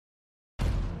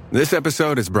This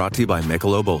episode is brought to you by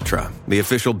Michelob Ultra, the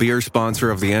official beer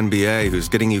sponsor of the NBA, who's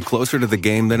getting you closer to the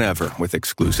game than ever with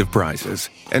exclusive prizes.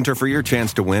 Enter for your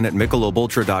chance to win at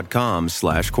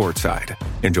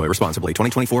MichelobUltra.com/courtside. Enjoy responsibly.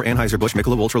 2024 Anheuser-Busch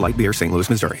Michelob Ultra Light Beer, St. Louis,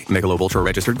 Missouri. Michelob Ultra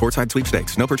registered courtside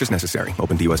sweepstakes. No purchase necessary.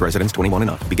 Open to U.S. residents 21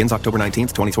 and up. Begins October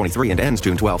 19th, 2023 and ends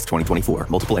June 12th, 2024.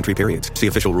 Multiple entry periods. See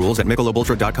official rules at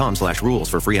MichelobUltra.com/rules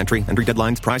for free entry, entry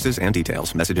deadlines, prices, and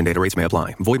details. Message and data rates may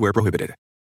apply. Void where prohibited.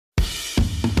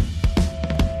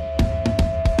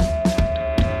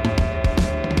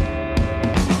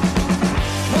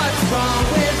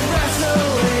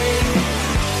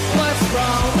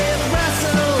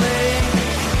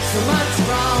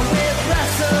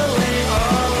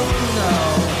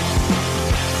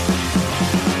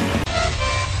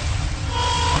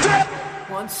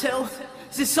 So,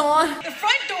 is this on? The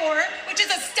front door, which is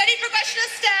a steady progression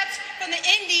of steps from the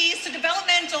indies to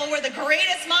developmental, where the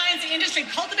greatest minds in the industry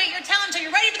cultivate your talent until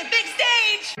you're ready for the big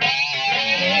stage.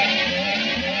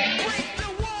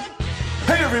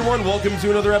 Hey everyone, welcome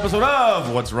to another episode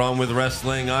of What's Wrong with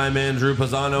Wrestling. I'm Andrew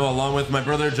Pisano, along with my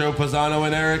brother Joe Pisano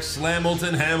and Eric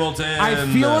Slamilton Hamilton. I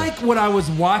feel like what I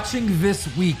was watching this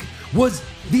week was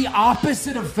the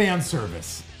opposite of fan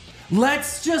service.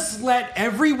 Let's just let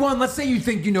everyone, let's say you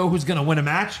think you know who's going to win a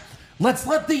match. Let's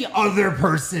let the other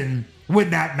person win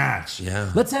that match. Yeah.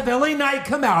 Let's have LA Knight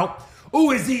come out.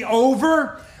 Oh, is he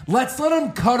over? Let's let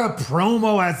him cut a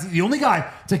promo as the only guy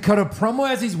to cut a promo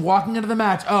as he's walking into the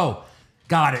match. Oh,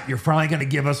 got it. You're finally going to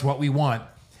give us what we want.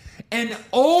 And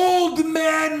Old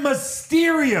Man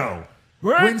Mysterio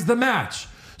wins the match.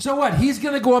 So what? He's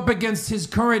going to go up against his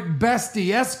current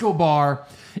bestie, Escobar,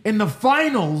 in the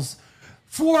finals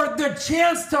for the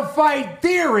chance to fight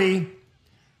Theory,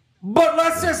 but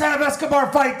let's just have Escobar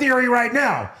fight Theory right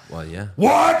now. Well, yeah.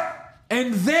 What?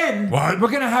 And then we're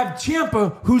going to have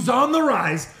Ciampa, who's on the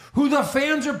rise, who the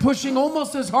fans are pushing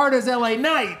almost as hard as LA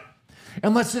Knight,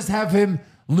 and let's just have him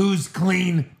lose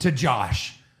clean to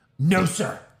Josh. No,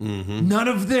 sir. Mm-hmm. None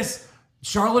of this.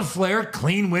 Charlotte Flair,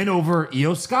 clean win over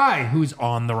Io Sky, who's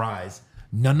on the rise.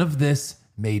 None of this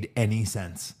made any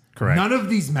sense. Correct. None of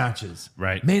these matches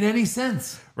made any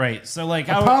sense. Right. So, like,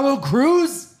 Apollo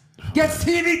Crews gets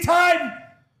TV time.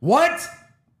 What?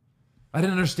 I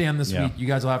didn't understand this week. You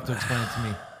guys will have to explain it to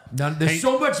me. There's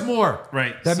so much more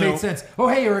that made sense. Oh,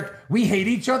 hey, Eric, we hate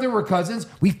each other. We're cousins.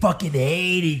 We fucking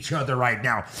hate each other right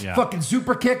now. Yeah. Fucking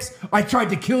super kicks. I tried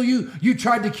to kill you. You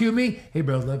tried to kill me. Hey,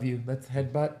 bro, love you. Let's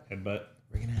headbutt. Headbutt.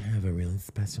 We're going to have a really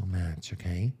special match,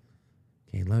 okay?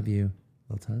 Okay, love you.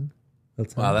 Little tongue.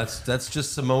 Wow, that's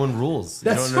just Samoan rules.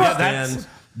 That's you don't understand.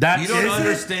 You don't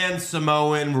understand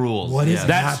Samoan rules. What is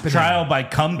That's happening? Trial by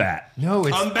combat. No,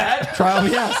 it's combat. Trial.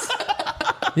 Yes.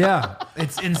 Yeah,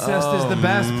 it's incest is the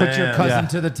best. Put your cousin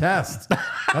to the test.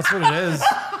 That's what it is.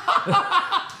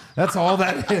 That's all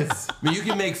that is. I mean, you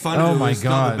can make fun of it. It's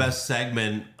still the best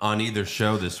segment on either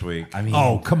show this week. I mean,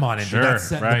 oh come on, Andrew. That's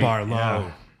setting the bar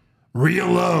low, real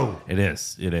low. It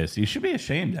is. It is. You should be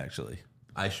ashamed, actually.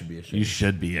 I should be ashamed. You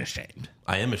should be ashamed.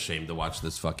 I am ashamed to watch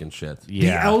this fucking shit.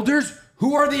 Yeah. The elders?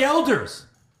 Who are the elders?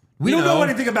 We don't know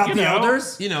anything about the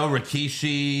elders. You know,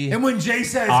 Rikishi. And when Jay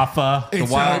says, Alpha, it's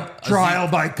a trial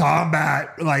by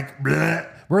combat, like, bleh.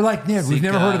 We're like, yeah, we've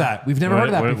never heard of that. We've never heard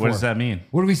of that before. What does that mean?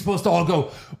 What are we supposed to all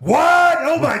go, what?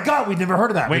 Oh my God, we've never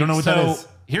heard of that. Wait, we don't know what that is.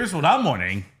 Here's what I'm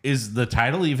wondering. Is the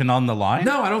title even on the line?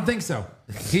 No, I don't think so.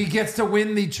 He gets to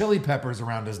win the chili peppers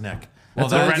around his neck. Well,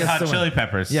 the Red Hot Chili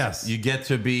Peppers. Yes. You get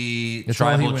to be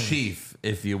tribal chief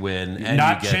if you win. And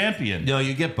not you get, champion. No,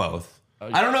 you get both.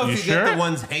 I don't know if you get the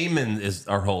ones Heyman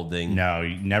are holding. No,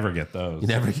 you never get those. You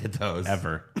never get those.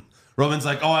 Ever. Roman's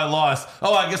like, oh, I lost.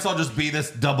 Oh, I guess I'll just be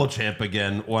this double champ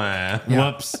again. Wah.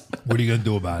 Yeah. Whoops. What are you going to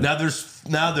do about it?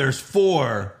 Now there's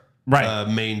four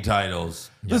main titles.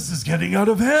 Yeah. This is getting out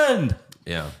of hand.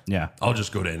 Yeah. I'll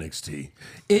just go to NXT.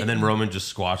 And then Roman just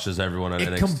squashes everyone on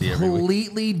NXT every week. It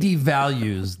completely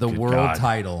devalues the world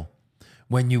title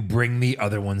when you bring the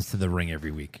other ones to the ring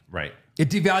every week. Right. It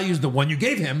devalues the one you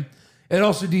gave him. It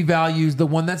also devalues the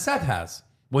one that Seth has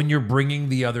when you're bringing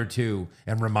the other two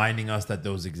and reminding us that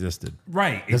those existed.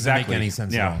 Right. Doesn't make any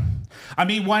sense at all. I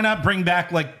mean, why not bring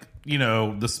back, like, you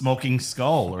know, the Smoking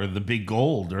Skull or the Big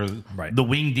Gold or the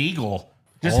Winged Eagle?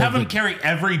 Just have him carry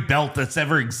every belt that's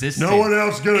ever existed. No one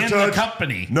else gonna touch the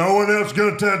company. No one else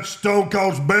gonna touch Stone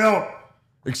Cold's belt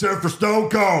except for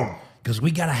Stone Cold. Because we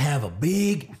gotta have a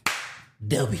big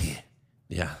W.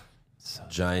 Yeah,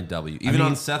 giant W. Even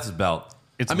on Seth's belt.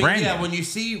 It's branded. Yeah. When you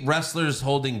see wrestlers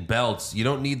holding belts, you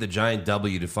don't need the giant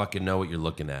W to fucking know what you're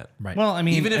looking at. Right. Well, I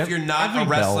mean, even if you're not a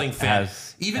wrestling fan,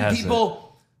 even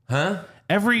people,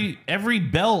 Every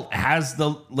belt has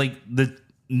the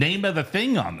name of the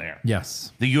thing on there.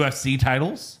 Yes. The UFC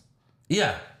titles,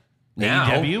 Yeah. Now.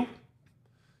 AEW,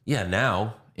 Yeah,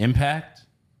 now. Impact,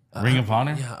 Ring of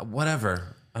Honor. Yeah,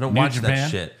 whatever. I don't New watch Japan?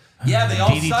 that shit. Yeah, they all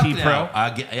DDT suck now.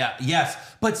 Pro? Yeah, yes,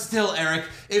 but still, Eric,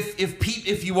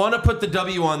 if you want to put the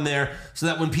W on there so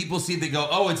that when people see it, they go,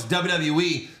 oh, it's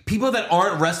WWE. People that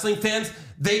aren't wrestling fans,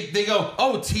 they go,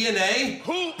 oh, TNA?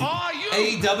 Who are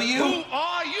you? AEW? Who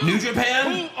are you? New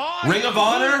Japan? Who are Ring you? of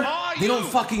Honor? Who are They don't you?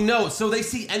 fucking know. So they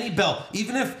see any belt,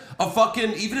 even if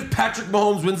Patrick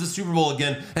Mahomes wins the Super Bowl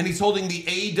again and he's holding the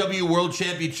AEW World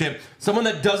Championship, someone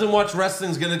that doesn't watch wrestling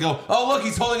is going to go, oh, look,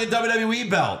 he's holding a WWE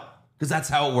belt. Because that's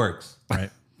how it works. Right.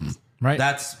 Right.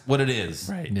 That's what it is.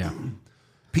 Right. Yeah.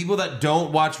 People that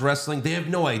don't watch wrestling, they have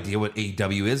no idea what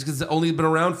AEW is because it's only been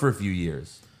around for a few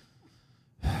years.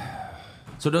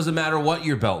 So it doesn't matter what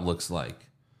your belt looks like.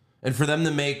 And for them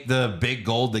to make the big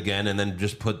gold again and then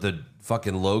just put the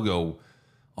fucking logo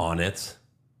on it,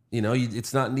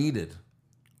 it's not needed.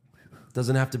 It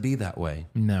doesn't have to be that way.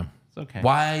 No. It's okay.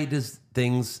 Why does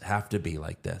things have to be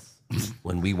like this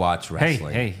when we watch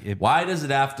wrestling? Hey, why does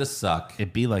it have to suck?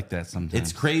 It be like that sometimes.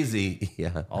 It's crazy.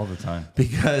 Yeah. all the time.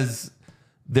 Because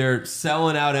they're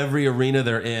selling out every arena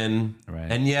they're in.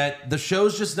 Right. And yet the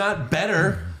show's just not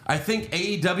better. I think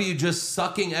AEW just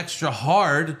sucking extra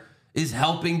hard is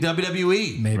helping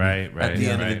WWE Maybe. Right. at the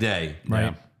end of the right. day.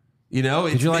 Right.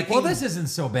 It's You're like, well, making- this isn't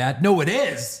so bad. No, it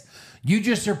is. You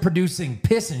just are producing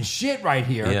piss and shit right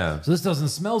here. Yeah. So this doesn't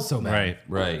smell so bad. Right.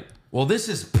 Right. Well, this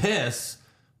is piss,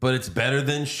 but it's better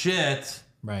than shit.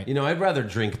 Right. I'd rather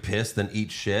drink piss than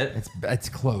eat shit. It's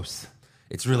close.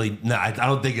 It's really no. I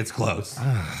don't think it's close.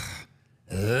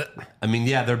 I mean,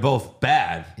 yeah, they're both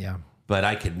bad. Yeah. But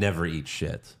I could never eat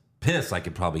shit. Piss, I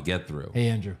could probably get through Hey,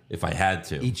 Andrew. if I had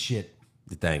to. Eat shit.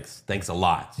 Thanks a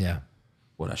lot. Yeah.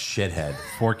 What a shithead.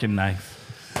 Fork and knife.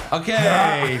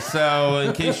 Okay, so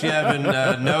in case you haven't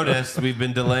noticed, we've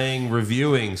been delaying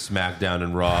reviewing SmackDown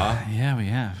and Raw. Yeah, we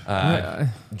have.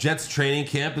 Jets training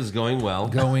camp is going well.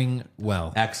 Going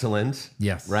well. Excellent.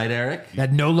 Yes. Right, Eric?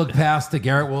 That no look pass to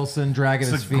Garrett Wilson dragging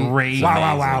It's his a feet. great,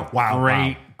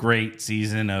 Wow. great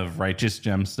season of Righteous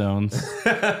Gemstones.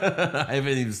 I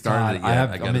haven't even started it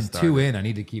yet. I'm in 2 in. I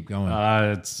need to keep going.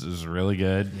 It's really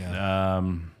good. Yeah.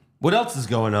 What else is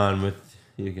going on with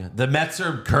you guys? The Mets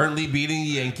are currently beating the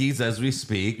Yankees as we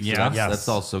speak. So Yeah. that's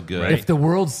also good. Right. If the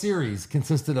World Series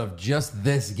consisted of just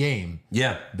this game,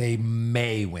 Yeah. they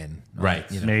may win. Right.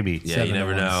 Maybe. Yeah, you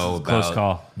never 7-1. know about Close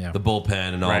call. Yeah. the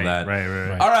bullpen and all Right, that.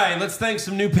 right. All right, let's thank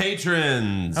some new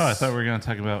patrons. Oh, I thought we were going to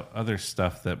talk about other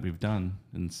stuff that we've done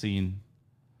and seen.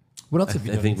 What else have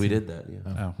you I done? think we did that.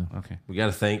 Yeah. Oh, okay. We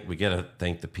gotta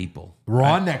thank the people.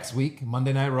 Raw next week,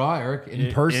 Monday Night Raw, Eric,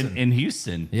 in person. In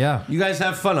Houston. Yeah. You guys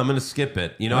have fun. I'm gonna skip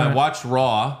it. I right. watched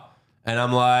Raw and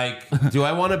I'm like, do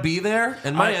I want to be there?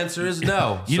 And my answer is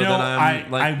no. You So know, then I'm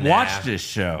like, I nah. watched this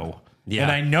show. Yeah.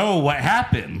 And I know what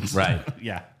happens. Right.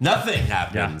 Yeah. Nothing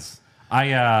happens. Let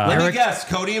Let me guess.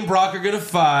 Cody and Brock are gonna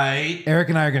fight. Eric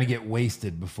and I are going to get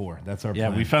wasted before. That's our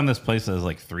plan. we found this place that has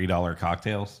like $3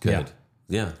 cocktails. Good.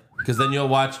 Yeah. Because then you'll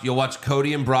watch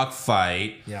Cody and Brock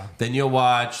fight. Yeah. Then you'll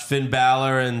watch Finn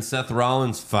Balor and Seth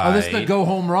Rollins fight. Oh, this is the Go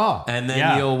Home Raw. And then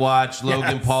Yeah. you'll watch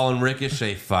Logan Yes. Paul and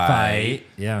Ricochet fight.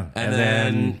 Yeah. And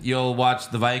then you'll watch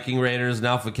the Viking Raiders and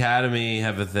Alpha Academy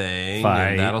have a thing. Fight.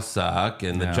 And that'll suck.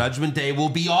 And the Yeah. Judgment Day will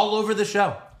be all over the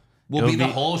show. Will It'll be the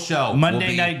be whole show. Monday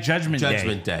Will be night Judgment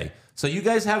Day. So you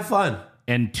guys have fun.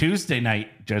 And Tuesday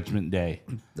night Judgment Day.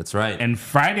 That's right. And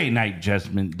Friday night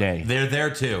Judgment Day. They're there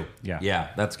too. Yeah. Yeah,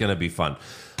 that's going to be fun.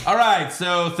 All right,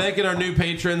 so thanking our new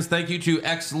patrons. Thank you to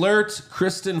Xlert,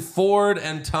 Kristen Ford,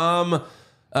 and Tom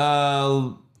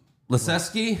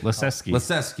Leseski?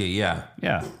 Leseski, yeah.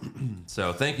 Yeah.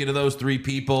 So thank you to those three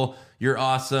people. You're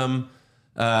awesome.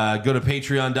 Go to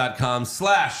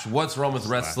patreon.com/what's wrong with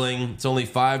wrestling. It's only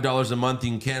 $5 a month.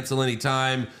 You can cancel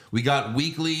anytime. We got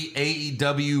weekly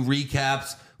AEW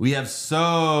recaps. We have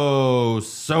so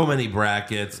many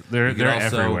brackets. They're you can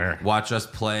also everywhere. watch us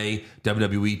play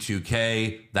WWE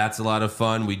 2K. That's a lot of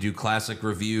fun. We do classic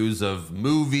reviews of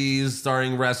movies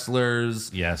starring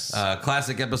wrestlers. Yes.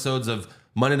 Classic episodes of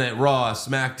Monday Night Raw,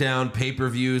 SmackDown,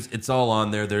 pay-per-views. It's all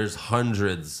on there. There's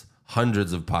hundreds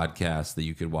of podcasts that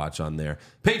you could watch on there.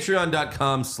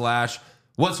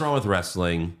 Patreon.com/what's wrong with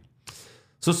wrestling.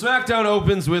 So SmackDown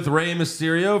opens with Rey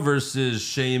Mysterio versus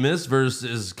Sheamus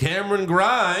versus Cameron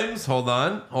Grimes. Hold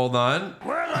on.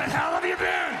 Where the hell have you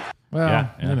been? Well,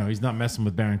 Yeah. he's not messing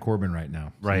with Baron Corbin right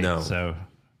now. Right. No. So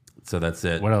So that's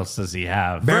it. what else does he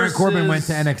have? Baron Corbin went Versus-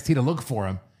 to NXT to look for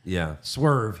him. Yeah.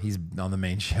 Swerve, he's on the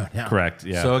main show now. Correct.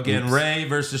 Yeah. So again, It's- Rey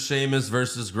versus Sheamus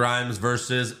versus Grimes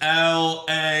versus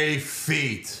LA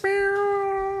Feet.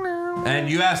 And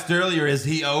you asked earlier, is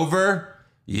he over?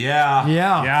 Yeah.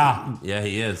 Yeah. Yeah,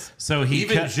 he is. So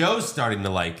Even Joe's starting to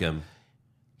like him.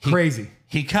 Crazy.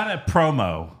 He cut a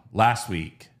promo last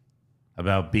week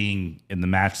about being in the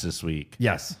match this week.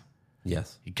 Yes.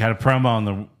 Yes. He cut a promo on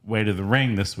the way to the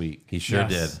ring this week. He sure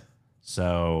Yes. did.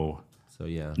 So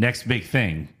Yeah. next big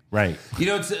thing. Right. You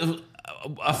know, it's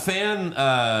a fan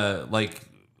like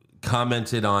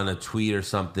commented on a tweet or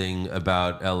something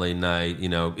about LA Knight. You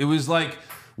know, it was like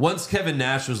once Kevin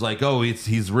Nash was like, "Oh,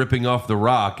 he's ripping off The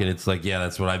Rock," and it's like, "Yeah,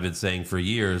 that's what I've been saying for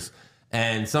years."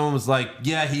 And someone was like,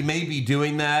 "Yeah, he may be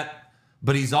doing that,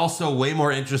 but he's also way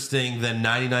more interesting than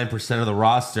 99% of the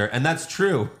roster," and that's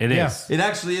true. It Yeah. is. It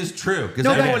actually is true because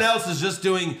No, everyone that- else is just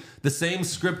doing the same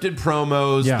scripted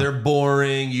promos. Yeah. They're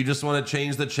boring. You just want to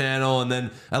change the channel, and then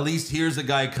at least here's a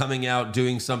guy coming out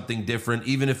doing something different,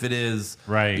 even if it is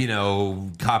Right. You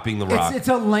know, copying The Rock. It's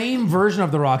a lame version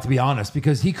of The Rock, to be honest,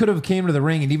 because he could have came to the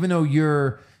ring, and even though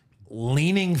you're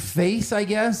leaning face, I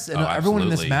guess, and everyone in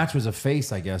this absolutely. match was a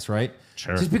face, I guess, right?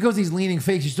 Sure. Just because he's leaning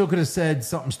face, you still could have said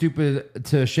something stupid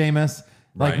to Sheamus,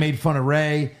 like Right. made fun of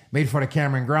Ray, made fun of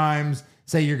Cameron Grimes,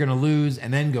 say you're going to lose,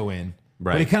 and then go in.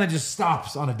 Right. But he kind of just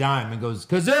stops on a dime and goes,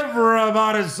 "'Cause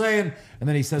everybody's saying," and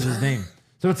then he says his name.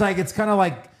 So it's kind of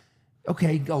like,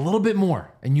 okay, a little bit more,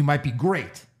 and you might be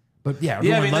great. But yeah,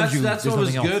 yeah, I everyone mean loves you. that's There's what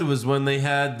was nothing else. good was when they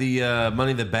had the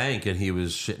Money in the Bank and he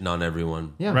was shitting on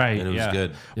everyone. Yeah. Right. And it was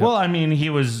good. Well, I mean,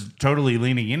 he was totally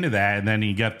leaning into that, and then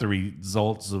he got the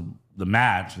results of the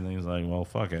match, and he was like, well,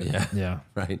 fuck it. Yeah. Yeah.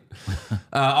 Right.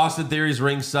 Austin Theory's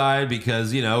ringside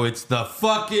because, you know, it's the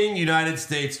fucking United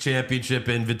States Championship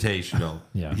Invitational.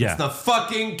 Yeah. Yeah. It's the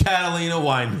fucking Catalina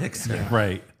wine mixer.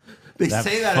 Right. They That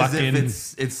say that fucking-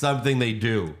 as if it's something they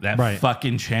do. That Right.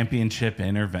 fucking championship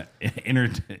invitational.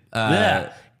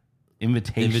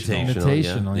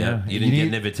 Invitational, yeah. You didn't get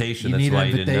an invitation. you That's need why an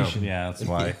you didn't know. invitation. Yeah, that's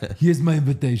why. Here's my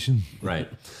invitation. Right.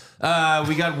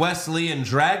 We got Wesley and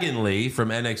Dragon Lee from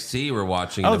NXT. We're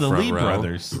watching. Oh, in the the front Lee row.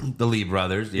 brothers. The Lee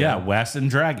brothers. Yeah, Yeah. Wes and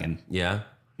Dragon. Yeah.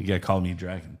 You gotta call me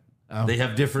Dragon. They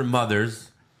have different mothers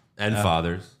and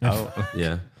fathers. Oh,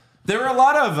 Yeah. There were a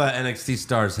lot of NXT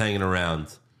stars hanging around.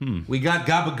 We got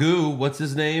Gabagoo. What's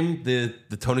his name? The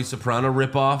Tony Soprano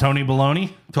ripoff. Tony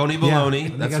Baloney. Tony Yeah, I Baloney.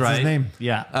 think That's that's right. his name.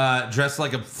 Yeah. Dressed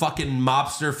like a fucking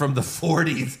mobster from the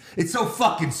 40s. It's so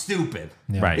fucking stupid.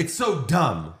 Right. It's so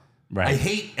dumb. Right. I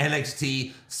hate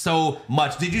NXT so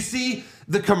much. Did you see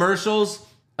the commercials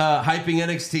hyping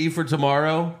NXT for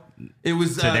tomorrow? It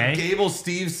was Today? Gable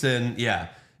Steveson. Yeah.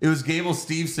 It was Gable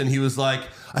Steveson. He was like,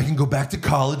 I can go back to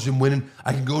college and win.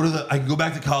 I can go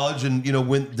back to college and, you know,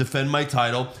 defend my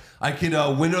title. I can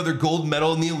win another gold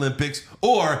medal in the Olympics,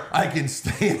 or I can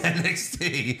stay in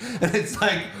NXT. And it's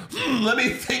like, let me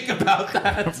think about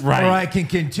that. Right. Or I can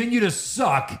continue to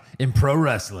suck in pro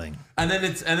wrestling. And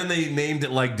then they named it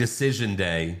like Decision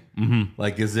Day,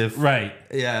 like as if Right.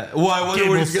 Yeah. Well, I wonder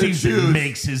Gable what he's going to Steveson choose.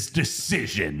 makes his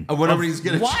decision. I wonder Of what he's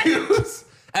going to what? choose.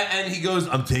 And he goes,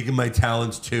 "I'm taking my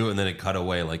talents too." And then it cut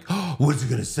away like, oh, what's he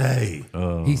going to say?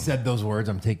 He said those words.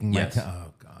 I'm taking my Yes.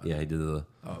 oh god. Yeah, he did the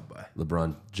boy.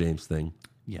 LeBron James thing.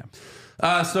 Yeah.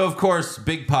 So, of course,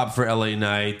 big pop for LA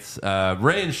Knight.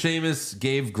 Ray and Sheamus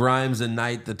gave Grimes and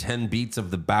Knight the 10 beats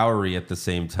of the Bowery at the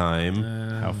same time.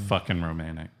 How fucking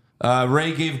romantic.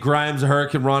 Ray gave Grimes a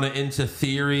Hurricane Rana into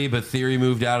Theory, but Theory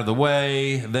moved out of the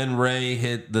way. Then Ray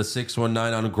hit the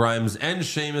 619 on Grimes and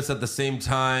Sheamus at the same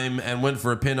time and went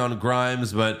for a pin on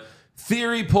Grimes, but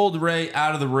Theory pulled Ray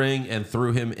out of the ring and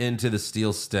threw him into the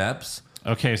steel steps.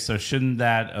 Okay, so shouldn't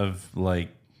that have, like,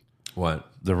 What?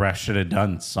 the ref should have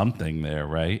done something there,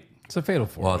 right? It's a fatal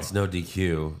four. Well, it's no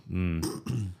DQ.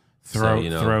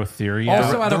 Throw Theory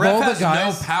Also, out. out The of ref all the has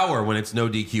guys, no power when it's no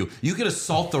DQ. You can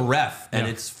assault the ref, and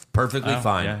it's perfectly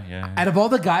fine. Yeah. out of all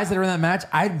the guys that are in that match,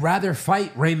 I'd rather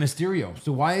fight Rey Mysterio.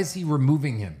 So why is he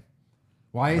removing him?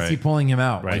 Why is he Right. pulling him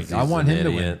out? Right. Like, I want He's him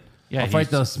an to win. idiot. Yeah, I'll fight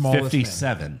the he's smallest man.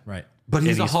 57. Right. But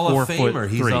he's And a he's Hall of 4'3".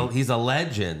 Famer. He's a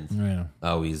legend. Yeah.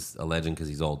 Oh, he's a legend because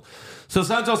he's old. So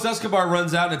Santos Escobar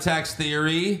runs out and attacks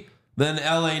Theory. Then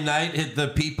LA Knight hit the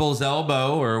people's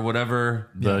elbow or whatever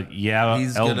The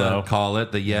he's elbow. gonna call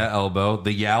it. The elbow.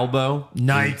 The yalbo.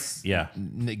 Knights. Yeah.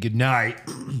 Good night.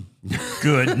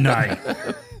 Good night.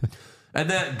 And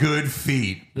then good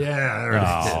feet. Yeah. There it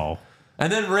is. Oh.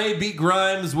 And then Ray beat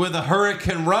Grimes with a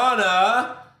Hurricane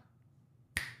Rana.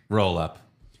 Roll up.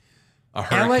 A LA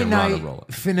Hurricane Rana roll Knight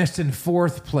up. finished in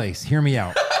 4th place. Hear me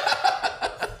out.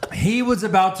 He was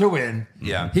about to win.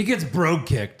 Yeah. He gets bro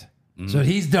kicked. So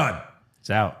he's done. It's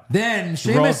out. Then rolls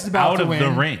Sheamus is about out to of win. the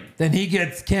ring. Then he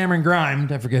gets Cameron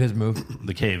Grimes. I forget his move.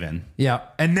 The cave-in. Yeah.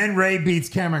 And then Ray beats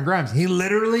Cameron Grimes. He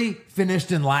literally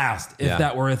finished in last, if Yeah.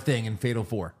 that were a thing in Fatal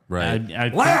 4. Right. I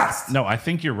think- Last! No, I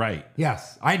think you're right.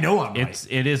 Yes. I know I'm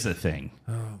It is a thing.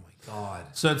 God.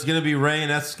 So it's going to be Ray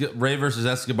versus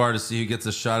Escobar to see who gets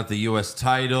a shot at the U.S.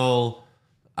 title.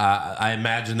 I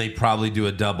imagine they probably do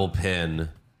a double pin,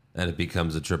 and it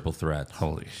becomes a triple threat.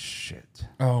 Holy shit.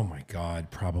 Oh my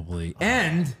God, probably.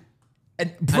 And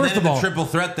And first then of in all, the triple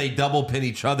threat, they double pin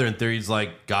each other, and Theory's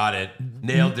like, got it,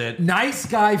 nailed it. nice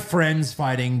guy friends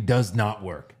fighting does not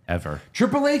work. Ever.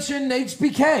 Triple H and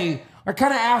HBK are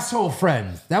kind of asshole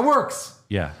friends. That works.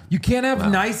 Yeah. You can't have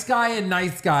nice guy and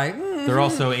nice guy. They're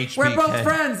also HBK. We're both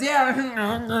friends,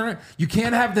 yeah. You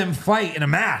can't have them fight in a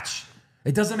match.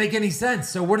 It doesn't make any sense.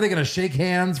 So what are they going to shake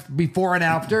hands before and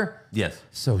after? Yes.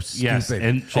 So stupid. Yes.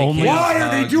 And Shake only, hands. Why are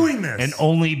they doing this? and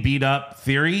only beat up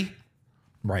Theory.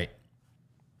 Right.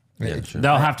 Yeah, sure.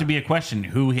 There'll have to be a question.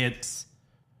 Who hits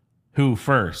who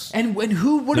first? And when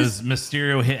who? What is? Does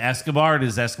Mysterio hit Escobar? Or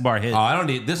does Escobar hit? Oh, I don't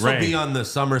need this. Will Ray. be on the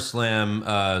SummerSlam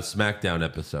SmackDown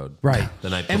episode, Right. The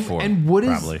night And, before. and what is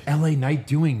Probably. LA Knight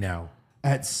doing now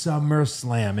at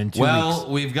SummerSlam in 2 well, weeks?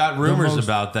 we've got rumors most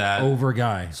about that, Over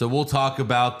guy. so we'll talk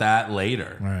about that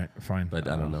later. All right, fine. But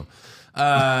I don't know.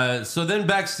 So then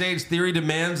backstage, Theory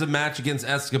demands a match against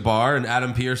Escobar, and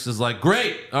Adam Pearce is like,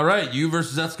 great, all right, you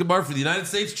versus Escobar for the United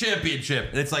States Championship.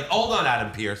 And it's like, hold on,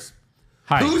 Adam Pearce.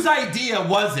 Hi. Whose idea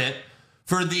was it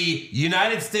for the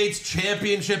United States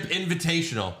Championship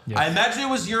Invitational? Yes. I imagine it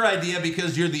was your idea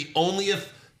because you're the only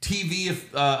TV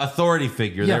authority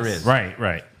figure there Yes. is.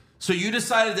 Right. So you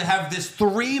decided to have this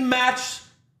 3-match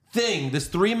thing, this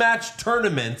 3-match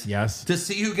tournament Yes. to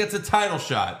see who gets a title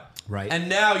shot. Right. And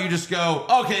now you just go,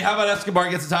 okay, how about Escobar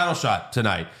gets a title shot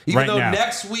tonight? Even Right though now.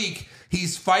 next week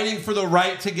he's fighting for the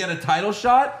right to get a title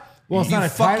shot? Well, it's you not a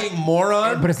fucking title,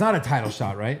 moron. but it's not a title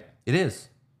shot, right? It is.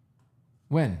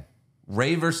 When?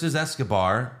 Ray versus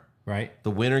Escobar. Right.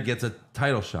 The winner gets a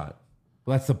title shot.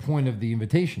 Well, that's the point of the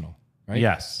invitational, right?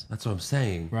 Yes. That's what I'm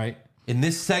saying. Right. In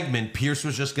this segment, Pierce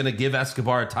was just going to give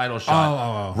Escobar a title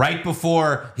shot Oh. right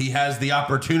before he has the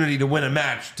opportunity to win a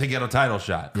match to get a title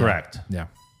shot. Correct. Yeah.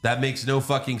 That makes no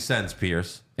fucking sense,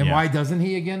 Pierce. And Yeah. why doesn't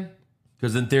he again?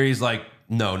 Because in theory, he's like,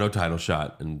 no title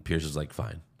shot. And Pierce is like,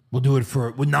 fine. We'll do it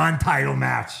for a non-title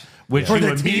match. Which for you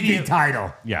the TV immediate-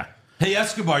 title. Yeah. Hey,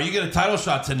 Escobar, you get a title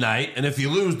shot tonight. And if you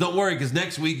lose, don't worry, because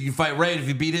next week you fight Ray. And if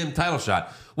you beat him, title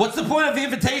shot. What's the point of the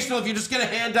invitational if you're just going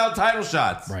to hand out title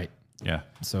shots? Right. Yeah.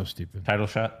 So stupid. Title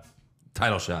shot.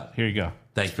 Title shot. Here you go.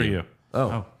 Thank It's for you. you.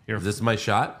 Oh, here. is this my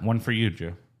shot? One for you,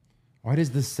 Joe. Why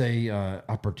does this say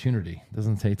opportunity? It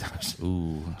doesn't say title shot.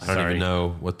 Ooh, I don't Sorry. even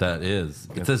know what that is.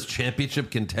 It says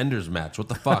championship contenders match. What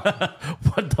the fuck? At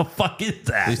What the fuck is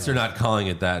that? least they're not calling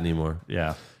it that anymore.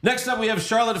 Yeah. Next up, we have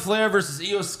Charlotte Flair versus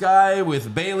Io Sky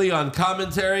with Bayley on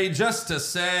commentary, just to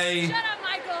say. Shut up,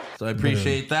 Michael. So I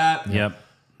appreciate that. Yep.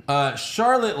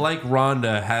 Charlotte, like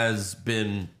Ronda, has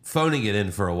been phoning it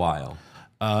in for a while.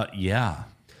 Yeah.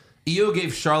 Io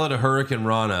gave Charlotte a Hurricane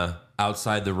Rana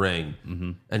outside the ring,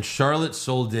 and Charlotte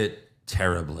sold it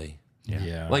terribly.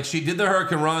 Yeah. Like, she did the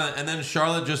Hurricane Rana, and then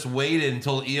Charlotte just waited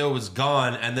until Io was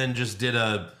gone, and then just did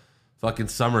a fucking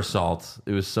somersault.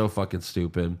 It was so fucking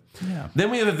stupid. Yeah. Then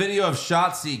we have a video of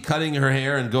Shotzi cutting her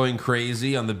hair and going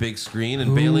crazy on the big screen, and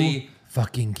Who Bayley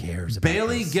fucking cares about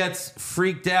this? gets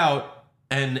freaked out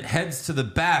and heads to the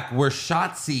back where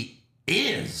Shotzi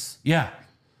is. Yeah.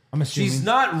 I'm assuming. She's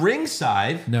not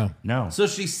ringside. No. No. So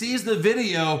she sees the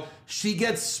video, she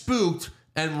gets spooked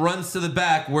and runs to the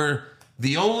back where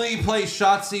the only place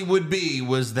Shotzi would be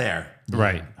was there.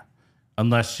 Right.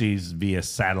 Unless she's via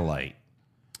satellite.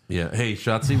 Yeah. Hey,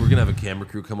 Shotzi, we're going to have a camera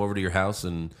crew come over to your house,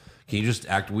 and can you just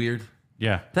act weird?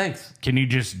 Yeah. Thanks. Can you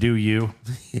just do you?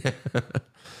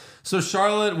 So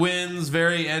Charlotte wins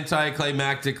very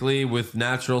anticlimactically with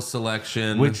natural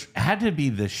selection. Which had to be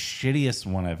the shittiest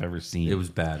one I've ever seen. it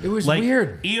was bad. It was like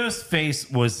weird. Io's face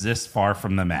was this far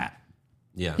from the mat.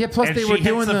 Yeah. Yeah, plus And they she were hits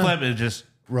doing the flip and just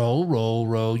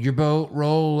roll your boat,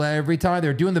 roll every time.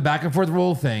 They're doing the back and forth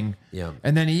roll thing. Yeah.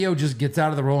 And then Io just gets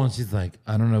out of the roll and she's like,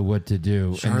 I don't know what to do.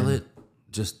 And then- Charlotte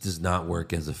just does not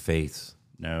work as a face.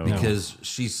 no. Because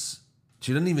she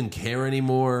doesn't even care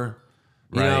anymore.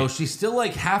 You Right. know, she's still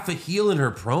like half a heel in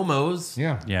her promos.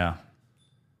 yeah. Yeah.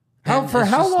 How And for it's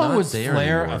how just long not was there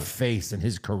Flair anymore. a face in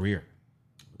his career?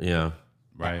 Yeah.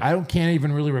 Right. I can't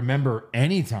even really remember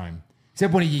any time.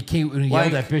 Except when he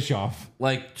yelled at Bischoff.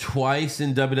 Like twice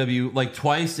in WWE, like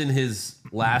twice in his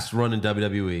last run in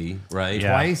WWE, right?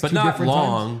 Yeah. Twice, but two not different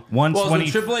long. times? Once well, when so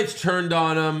he- Triple H turned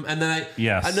on him, and then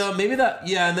Yes. I know maybe that,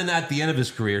 yeah, and then at the end of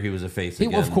his career, he was a face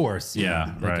again. Of course. Yeah,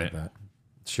 I get right. that.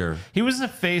 Sure. He was a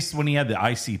face when he had the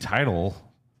IC title.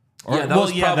 Yeah, that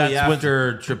was probably that's what-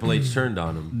 after Triple H turned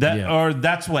on him. That Yeah. or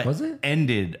that's what Was it?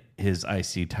 ended his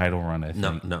IC title run. I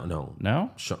think. No.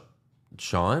 No?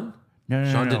 Sean? No,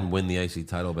 Sean no. didn't win the IC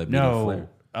title by beating Flair.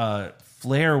 No.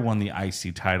 Flair won the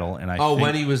IC title, and I Oh, think,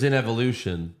 when he was in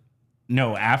Evolution.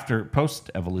 no, after post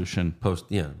Evolution,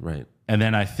 Yeah, right. and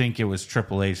then I think it was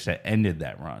Triple H that ended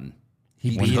that run. He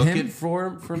He beat took him? it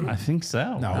for him? I think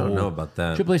so. No. I don't know about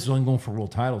that. Triple H was only going for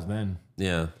world titles then.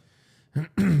 Yeah.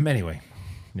 Anyway,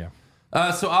 yeah.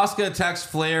 So Asuka attacks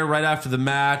Flair right after the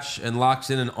match and locks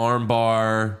in an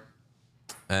armbar.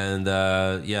 And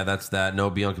yeah, that's that. No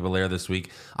Bianca Belair this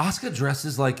week. Asuka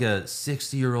dresses like a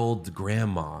 60-year-old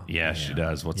grandma. Yeah, she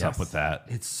does. What's up with that?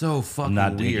 It's so fucking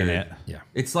I'm not weird. digging it. Yeah.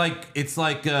 It's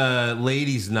like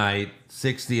ladies' night,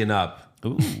 60 and up.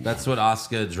 Ooh. That's what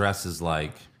Asuka dresses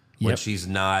like when Yep. she's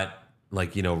not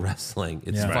like, wrestling.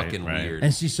 It's Yeah. fucking Right. weird.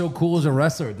 And she's so cool as a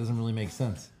wrestler, it doesn't really make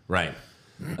sense. Right.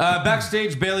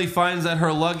 Backstage, Bayley finds that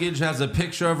her luggage has a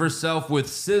picture of herself with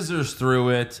scissors through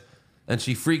it, and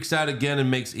she freaks out again and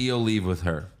makes Io leave with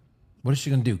her. What is she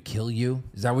going to do? Kill you?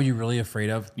 Is that what you're really afraid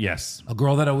of? Yes. A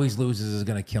girl that always loses is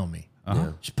going to kill me.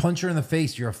 Just punch her in the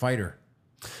face. You're a fighter.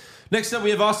 Next up, we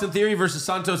have Austin Theory versus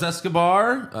Santos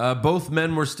Escobar. Both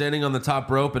men were standing on the top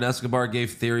rope, and Escobar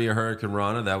gave Theory a Hurricane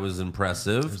Rana. That was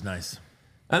impressive. It was nice.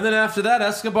 And then after that,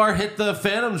 Escobar hit the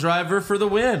Phantom Driver for the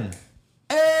win.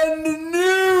 And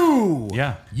new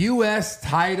U.S.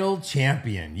 title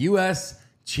champion. U.S.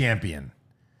 champion.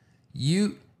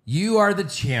 You are the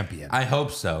champion. I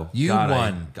hope so. You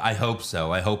won. I hope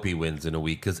so. I hope he wins in a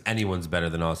week because anyone's better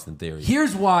than Austin Theory.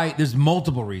 Here's why. There's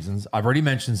multiple reasons. I've already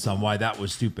mentioned some why that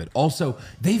was stupid. Also,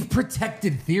 they've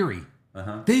protected Theory.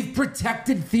 They've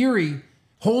protected Theory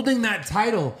holding that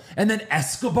title. And then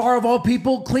Escobar, of all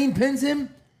people, clean pins him.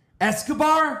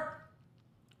 Escobar?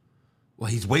 Well,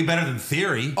 he's way better than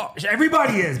Theory. Oh,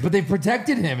 everybody is, but they've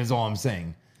protected him is all I'm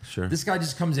saying. Sure. This guy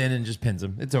just comes in and just pins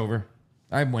him. It's over.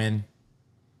 I win.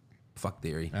 Fuck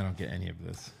Theory. I don't get any of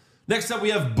this. Next up, we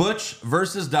have Butch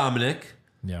versus Dominic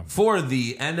for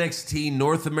the NXT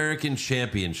North American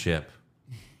Championship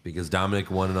because Dominic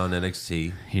won it on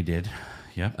NXT. He did.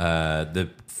 Yep.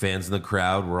 The fans in the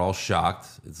crowd were all shocked.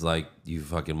 It's like, you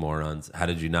fucking morons. How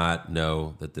did you not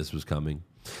know that this was coming?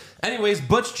 Anyways,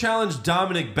 Butch challenged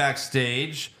Dominic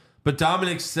backstage, but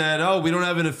Dominic said, oh, we don't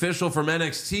have an official from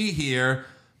NXT here.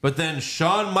 But then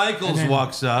Shawn Michaels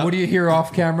walks up. What do you hear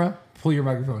off camera? Pull your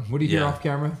microphone. What do you hear off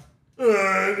camera?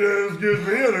 Excuse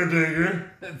me,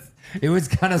 Undertaker. It was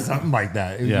kind of something like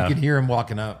that. You could hear him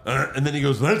walking up. And then he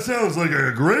goes, that sounds like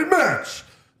a great match.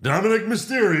 Dominic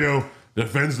Mysterio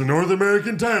defends the North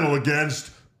American title against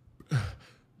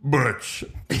Butch.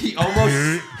 He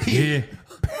almost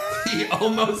he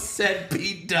almost said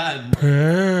Pete Dunne.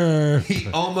 He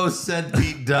almost said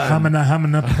Pete Dunne.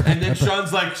 Hamina. And then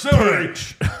Sean's like, Sorry,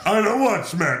 I don't watch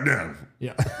SmackDown.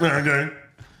 Yeah. Okay.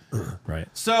 Right.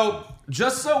 So,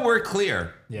 just so we're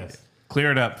clear, Yes.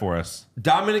 Clear it up for us.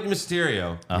 Dominic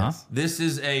Mysterio, this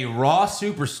is a Raw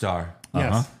superstar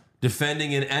Yes.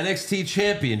 defending an NXT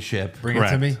championship Bring it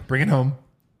to me. Bring it home.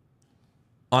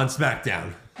 on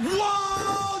SmackDown.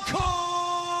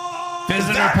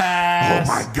 Visitor pass.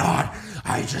 Oh my God.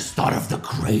 I just thought of the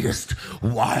greatest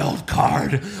wild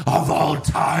card of all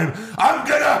time. I'm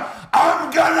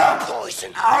gonna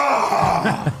poison.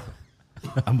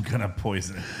 I'm gonna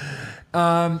poison it.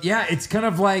 Yeah, it's kind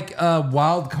of like a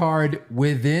wild card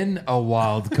within a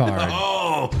wild card.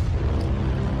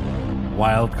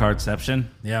 Wild cardception.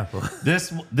 Yeah.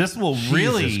 This will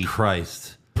really Jesus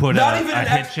Christ. put Not a even an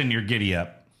hitch in your giddy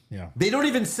up. Yeah. They don't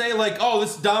even say like, "Oh,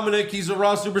 this is Dominic. He's a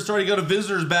Raw superstar. He got a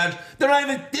visitor's badge." They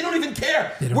don't even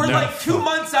care. We're know. like 2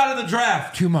 months out of the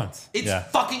draft. 2 months. It's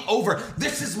fucking over.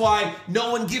 This is why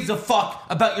no one gives a fuck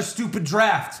about your stupid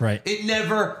draft. Right. It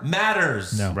never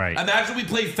matters. No. Right. Imagine we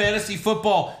played fantasy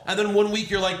football and then 1 week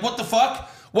you're like, "What the fuck?"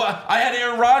 Well, I had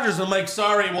Aaron Rodgers. I'm like,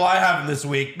 "Sorry, well, I have him this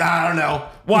week." I don't know.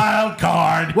 Wild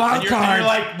card. Wild And card. you're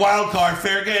like, "Wild card,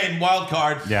 fair game, wild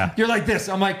card." Yeah. You're like this.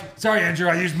 I'm like, sorry, Andrew,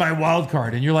 I used my wild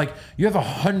card. And you're like, you have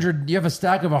a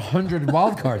stack of 100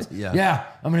 wild cards. Yeah.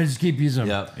 I'm going to just keep using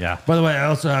them. Yep. Yeah. By the way, I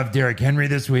also have Derrick Henry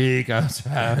this week. I also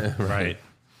have. Right.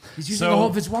 He's using all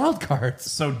of his wild cards.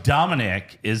 So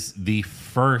Dominic is the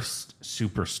first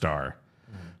superstar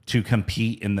to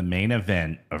compete in the main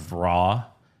event of Raw,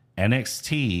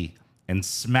 NXT, and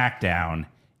SmackDown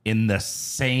in the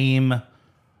same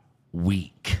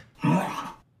week.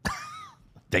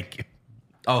 Thank you.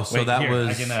 Oh, so Wait, that here, was.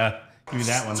 I can give you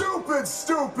that one. Stupid.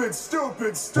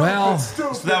 Well, so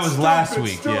that was last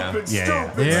week, yeah.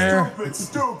 There.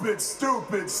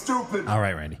 Stupid. All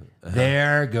right, Randy.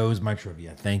 There goes my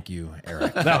trivia. Thank you,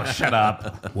 Eric. No, shut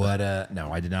up. What?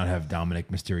 No, I did not have Dominic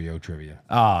Mysterio trivia.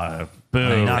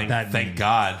 Boo. Not that mean. Thank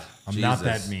God. I'm Jesus. not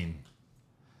that mean.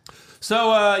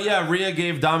 So, Rhea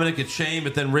gave Dominic a chain,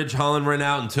 but then Ridge Holland ran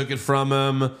out and took it from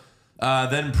him.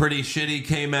 Then Pretty Shitty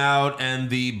came out, and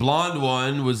the blonde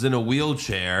one was in a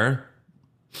wheelchair.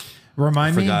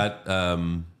 Remind me. Forgot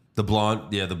the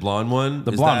blonde. Yeah, the blonde one.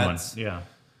 The blonde one. Yeah.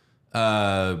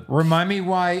 Remind me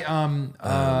why.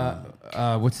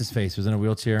 What's his face was in a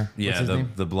wheelchair? What's Yeah, his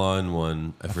name? the blonde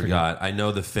one. I forgot. I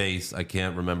know the face. I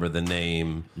can't remember the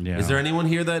name. Yeah. Is there anyone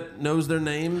here that knows their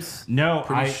names? No,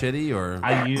 Pretty Shitty or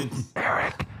I use.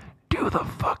 Eric, do the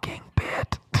fucking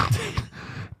bit.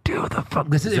 Do the fuck.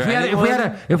 This is Is if we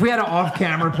there had an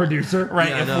off-camera producer. Right,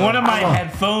 Yeah, if no. one of my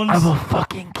headphones. I will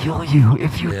fucking kill you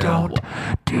if you don't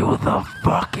do the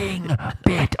fucking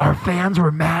bit. Our fans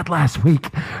were mad last week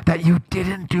that you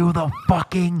didn't do the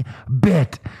fucking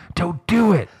bit. Don't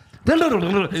do it.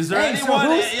 Is there anyone?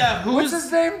 What's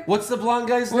his name? What's the blonde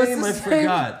guy's What's name? I his name?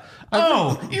 forgot.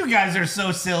 Oh, you guys are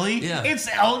so silly. Yeah. It's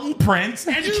Elton Prince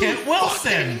and Kit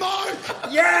Wilson.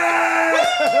 Yeah!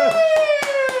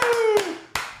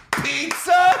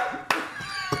 Pizza.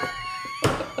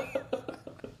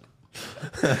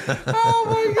 Oh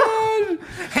my god!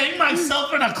 Hang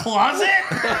myself in a closet?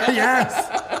 Yes.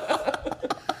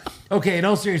 Okay, in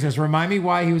all seriousness, remind me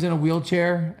why he was in a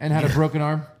wheelchair and had a broken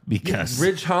arm. Because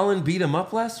Ridge Holland beat him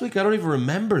up last week. I don't even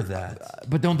remember that.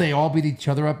 But don't they all beat each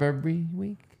other up every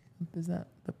week? Is that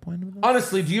the point of it?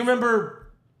 Honestly, do you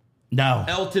remember no,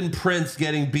 Elton Prince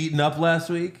getting beaten up last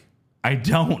week? I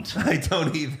don't. I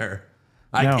don't either.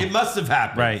 No. It must have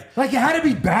happened. Right. Like it had to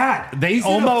be bad. They He's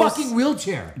almost- in a fucking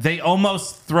wheelchair. They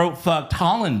almost throat fucked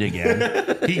Holland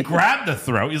again. He grabbed the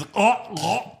throat. He's like,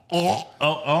 oh,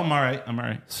 I'm all right. I'm all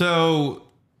right. So,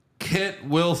 Kit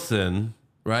Wilson,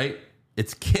 right?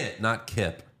 It's Kit, not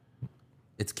Kip.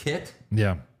 It's Kit?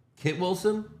 Yeah. Kit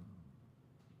Wilson?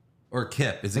 Or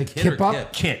Kip? Is it Like Kit Kip or up?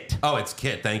 Kip? Kit. Oh, it's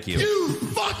Kit. Thank you. You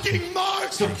fucking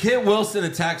mark! So Kit Wilson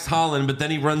attacks Holland, but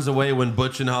then he runs away when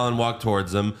Butch and Holland walk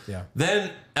towards him. Yeah.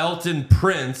 Then Elton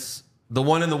Prince, the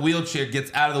one in the wheelchair,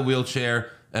 gets out of the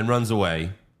wheelchair and runs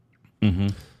away. Mm-hmm.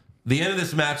 The end of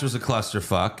this match was a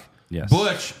clusterfuck. Yes.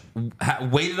 Butch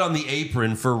waited on the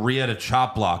apron for Rhea to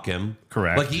chop block him.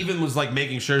 Correct. Like he even was like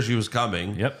making sure she was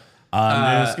coming. Yep.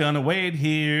 I'm just going to wait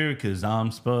here because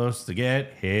I'm supposed to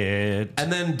get hit.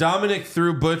 And then Dominic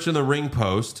threw Butch in the ring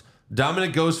post.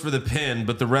 Dominic goes for the pin,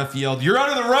 but the ref yelled, "You're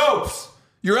under the ropes!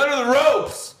 You're under the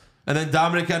ropes!" And then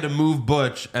Dominic had to move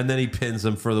Butch, and then he pins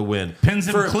him for the win. Pins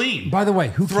him For clean. By the way,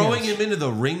 who throwing cares? him into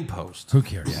the ring post. Who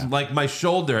cares? Yeah. Like my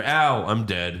shoulder, ow, I'm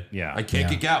dead. Yeah. I can't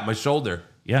Yeah. kick out my shoulder.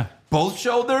 Yeah. Both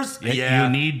shoulders? You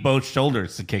need both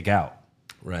shoulders to kick out.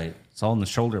 Right. It's all in the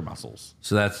shoulder muscles.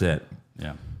 So that's it.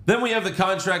 Yeah. Then we have the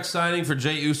contract signing for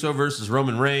Jey Uso versus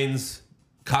Roman Reigns.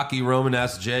 Cocky Roman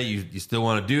asks Jey, you still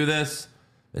want to do this?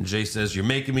 And Jey says, "You're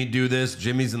making me do this.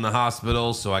 Jimmy's in the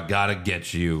hospital, so I got to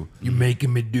get you." You're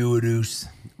making me do it, Oos.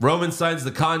 Roman signs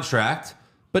the contract,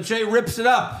 but Jey rips it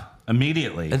up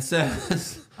Immediately. and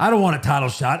says, I don't want a title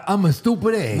shot. I'm a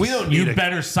stupid ass. "We don't need You a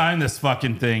better sign this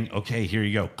fucking thing. Okay, here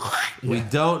you go. We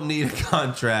don't need a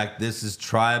contract. This is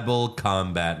tribal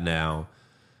combat now."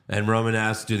 And Roman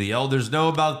asks, "Do the elders know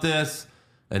about this?"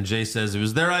 And Jey says, "It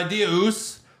was their idea,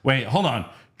 Oos." Wait, hold on.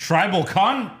 Tribal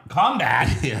combat?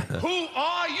 Yeah. Who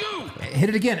are you? Hit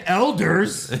it again.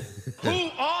 Elders. Who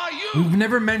are you? We've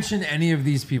never mentioned any of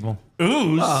these people.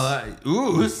 Ooze.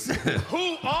 Oos.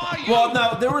 Who are you? Well,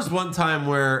 no, there was one time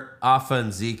where Afa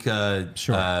and Zika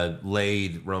Sure.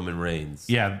 laid Roman Reigns.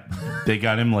 Yeah, they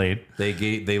got him laid. They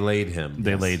laid him.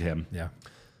 They laid him. Yeah.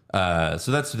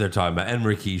 So that's what they're talking about. And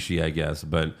Rikishi, I guess.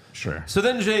 But Sure. So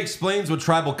then Jey explains what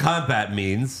tribal combat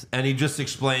means, and he just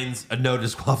explains a no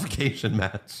disqualification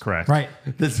match. Correct. Right.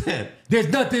 That's it. There's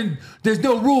nothing. There's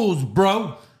no rules,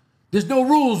 bro. There's no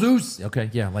rules, Oos. Okay,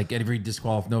 yeah, like every no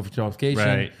disqualification,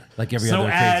 Right. like every So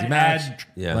other add, crazy match. add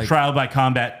Yeah. Like trial by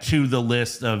combat to the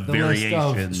list of the list of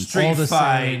variations. Street all the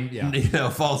fight, same, yeah. you know,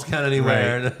 falls count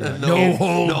anywhere. Right. No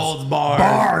holds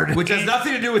barred. which has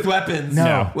nothing to do with weapons.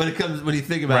 No. when you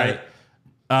think about Right.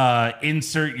 it.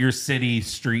 Insert your city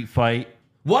street fight.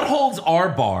 What holds are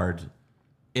barred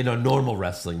in a normal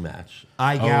wrestling match?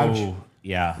 Eye gouge. Oh,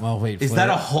 yeah. Well, wait. Is Flair,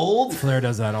 that a hold? Flair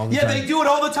does that all the Yeah, time. they do it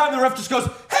all the time. The ref just goes,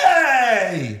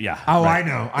 "Hey!" Yeah. Oh, right.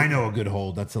 I know a good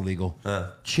hold. That's illegal.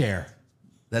 Chair.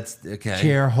 That's okay.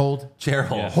 Chair hold. Chair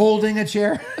hold. Yeah. Holding a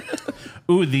chair.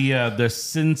 Ooh, the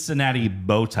Cincinnati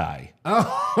bow tie.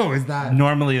 Oh, is that?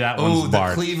 Normally that Oh, one's the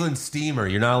barred. Cleveland Steamer.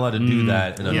 You're not allowed to do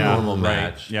that in a Yeah, normal right.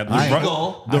 match. Yeah,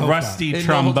 Legal. the I hope rusty In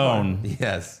trombone. normal-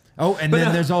 Yes. Oh, and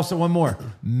then there's also one more.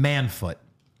 Man foot.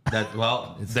 That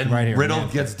well, then right here, Riddle man.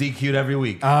 gets DQ'd every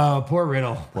week. Oh, poor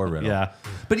Riddle. Poor Riddle. Yeah.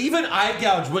 But even eye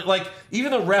gouge, like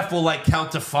even the ref will like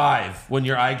count to 5 when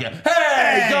you're eye gouge.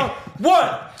 Hey, go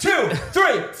 1, 2,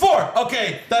 3, 4.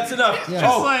 Okay, that's enough. Yeah.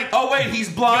 Oh wait, he's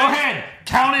blind. Go ahead,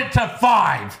 count it to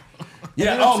 5.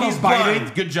 Yeah. And Oh, also he's biting.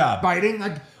 blind. Good job. Biting?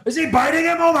 Like, is he biting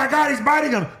him? Oh my God, he's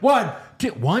biting him. 1, 2,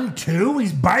 1, 2.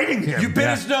 He's biting him. You bit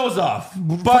his nose off,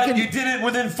 but Fucking- you did it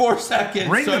within 4 seconds.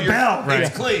 Ring so the bell.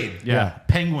 It's clean. Yeah,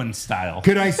 penguin style.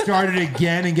 Could I start it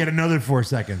again and get another 4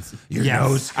 seconds? Your yes.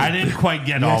 nose. I didn't quite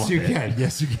get all Yes, of you it. can.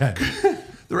 Yes, you can.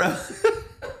 The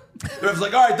ref's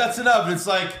like, all right, that's enough. And it's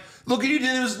like, look at you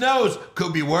did his nose.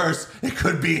 Could be worse. It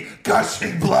could be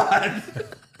gushing blood.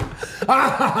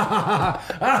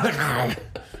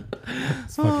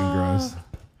 It's fucking gross.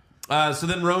 So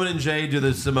then Roman and Jay do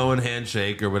the Samoan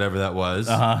handshake or whatever that was.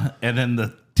 And then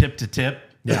the tip to tip.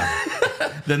 Yeah.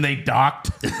 Then they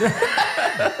docked.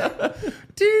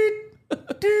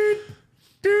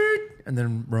 And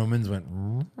then Romans went.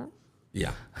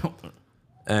 Yeah.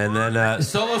 And then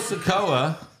Solo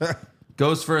Sikoa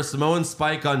goes for a Samoan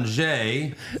spike on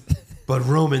Jay, but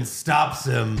Roman stops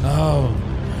him.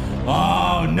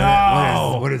 Oh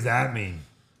no. What does that mean?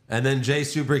 And then Jay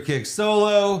super kicks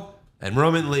Solo, and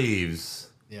Roman leaves.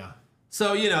 Yeah.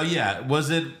 So, it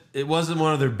wasn't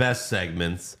one of their best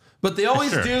segments, but they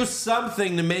always Sure. do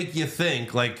something to make you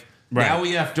think, like, Right. now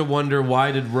we have to wonder,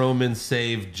 why did Roman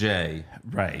save Jay?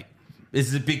 Right.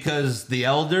 Is it because the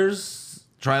elders,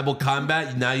 tribal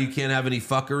combat, now you can't have any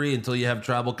fuckery until you have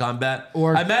tribal combat?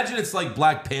 Or- I imagine it's like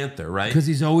Black Panther, right? Because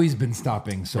he's always been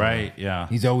stopping. So Right, yeah.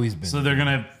 He's always been. So they're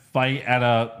going to fight at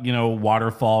a,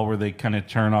 waterfall where they kind of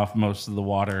turn off most of the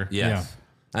water. Yes.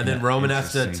 And then Roman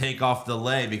has to interesting. take off the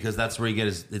lei because that's where he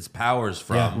gets his powers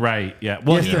from. Yeah. Right, yeah.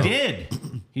 Well, He he has to-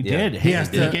 did. He Yeah. did. He has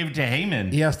He to- gave it to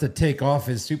Heyman. he has to take off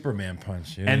his Superman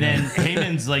punch. you And know? then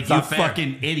Heyman's like, you not fair.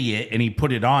 fucking idiot. And he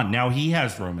put it on. Now he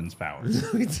has Roman's powers.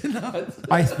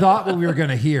 I thought what we were going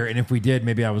to hear, and if we did,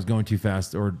 maybe I was going too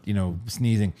fast or,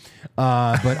 sneezing.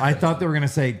 But I thought they were going to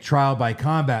say trial by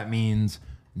combat means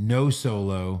no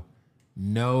Solo,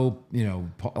 no,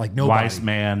 like no Wise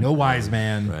man. No wise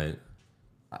man. Right.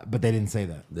 But they didn't say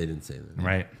that. They didn't say that.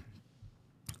 Right.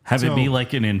 Have So, it be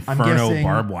like an I'm Inferno guessing-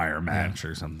 barbed wire match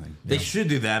or something. They should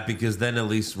do that because then at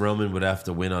least Roman would have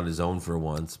to win on his own for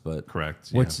once. But Correct.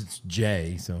 Which it's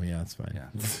Jay, so yeah, it's fine. Yeah.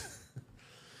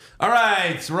 all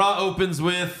right, Raw opens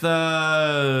with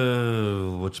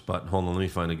which button? Hold on, let me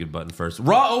find a good button first.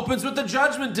 Raw opens with the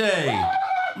Judgment Day.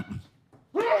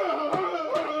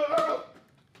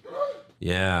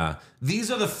 Yeah,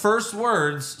 these are the first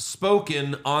words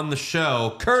spoken on the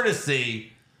show,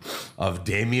 courtesy of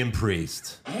Damian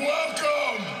Priest.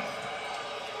 Welcome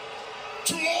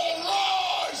to All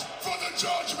Rise for the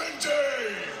Judgment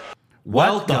Day.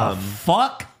 What the Welcome.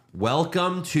 fuck?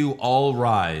 Welcome to All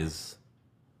Rise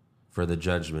for the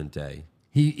Judgment Day.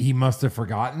 He must have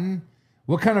forgotten.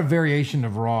 What kind of variation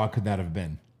of Raw could that have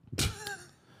been?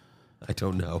 I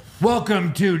don't know.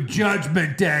 Welcome to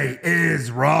Judgment Day is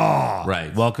Raw.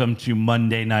 Right. Welcome to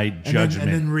Monday Night And then, Judgment.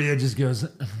 and then Rhea just goes,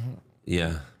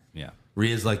 Yeah. yeah.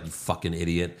 Rhea's like, you fucking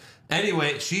idiot.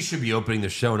 Anyway, she should be opening the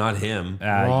show, not him.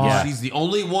 Yeah. She's the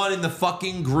only one in the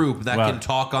fucking group that Well- can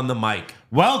talk on the mic.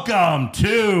 Welcome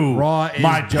to Raw is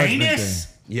my Judgment penis.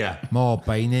 Yeah. more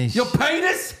penis. Your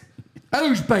penis?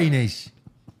 Who's penis?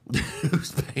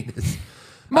 Whose penis?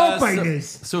 More So-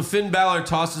 penis. So Finn Balor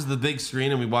tosses the big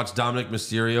screen, and we watch Dominic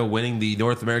Mysterio winning the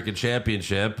North American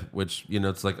Championship, which,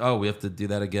 it's like, oh, we have to do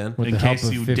that again. With In the help case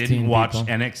of you 15 didn't watch people.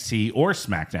 NXT or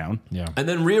SmackDown. Yeah. And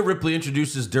then Rhea Ripley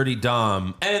introduces Dirty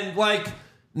Dom. And,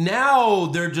 now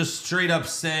they're just straight up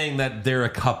saying that they're a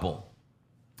couple.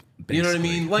 You know what I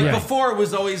mean? Yeah. Before it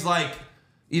was always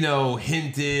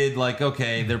hinted,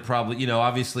 okay, they're probably,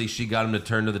 obviously she got him to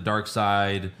turn to the dark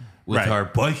side with Right. her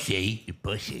bushy.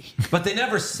 But they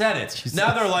never said it.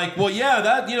 Now they're like, well, yeah,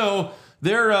 that,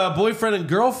 they're boyfriend and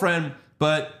girlfriend,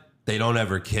 but they don't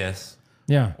ever kiss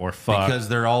Yeah. Or fuck. because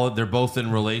they're both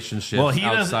in relationships well, he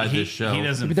outside doesn't. this show. He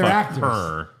doesn't But they're fuck actors.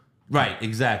 her. Right,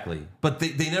 exactly. But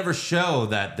they never show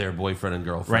that they're boyfriend and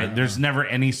girlfriend. Right. There's never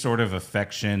any sort of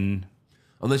affection.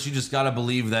 Unless you just got to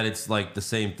believe that it's like the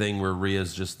same thing where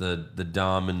Rhea's just the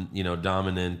dom and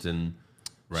dominant and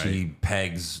she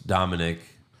pegs Dominic.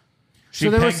 She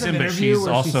so there was pegs some him, but interview she's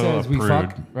where also she says a we prude.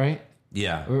 fuck, right?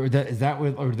 Yeah. Or is that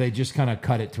what, or they just kind of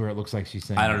cut it to where it looks like she's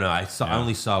saying? I don't know. I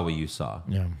only saw what you saw.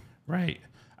 Yeah. Right.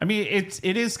 I mean, it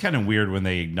is kind of weird when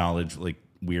they acknowledge like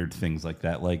weird things like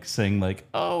that, like saying like,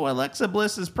 "Oh, Alexa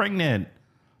Bliss is pregnant."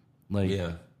 Like,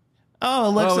 Yeah. "Oh,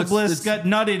 Alexa Bliss it's- got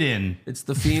nutted in." It's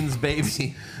the Fiend's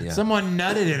baby. Yeah. Someone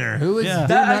nutted in her. Who is Yeah.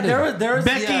 who nutted? There was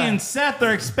Becky yeah. and Seth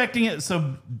are expecting it,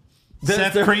 so There-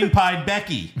 Seth cream pied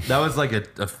Becky. That was like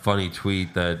a funny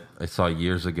tweet that I saw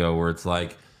years ago where it's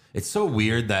like, it's so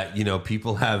weird that,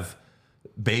 people have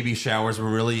baby showers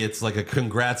when really it's like a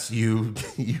congrats, you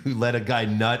let a guy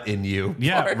nut in you.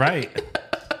 Yeah, right.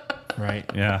 Right,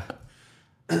 yeah.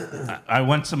 I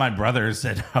went to my brother's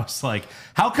and I was like,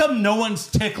 how come no one's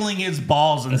tickling his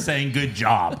balls and saying good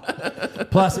job?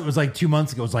 Plus, it was like 2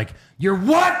 months ago. It was like, you're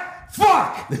what?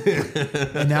 Fuck!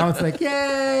 And now it's like,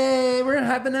 yay, we're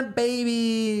having a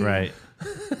baby. Right.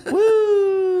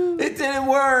 Woo! It didn't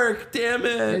work. Damn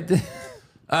it.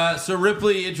 So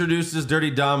Ripley introduces Dirty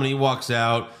Dom and he walks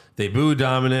out. They boo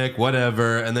Dominic,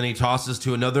 whatever. And then he tosses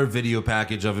to another video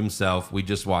package of himself. We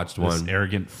just watched This one.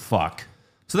 arrogant fuck.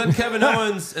 So then Kevin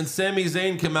Owens and Sami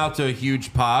Zayn come out to a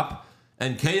huge pop.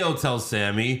 And KO tells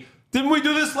Sami, didn't we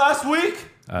do this last week?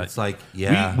 It's like,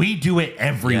 yeah. We do it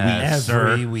every Yes. week, sir.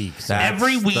 Every week. That's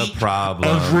every the week, problem.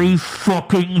 every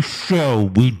fucking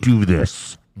show, we do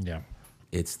this. Yeah.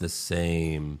 It's the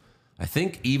same. I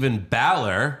think even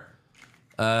Balor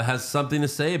has something to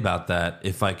say about that,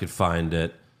 if I could find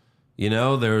it.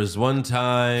 There was one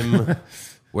time,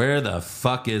 where the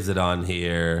fuck is it on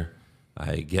here?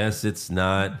 I guess it's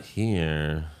not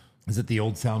here. Is it the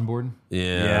old soundboard?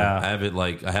 Yeah. I have it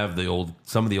I have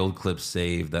some of the old clips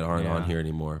saved that aren't on here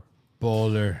anymore.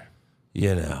 Bowler.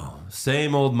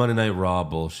 Same old Monday Night Raw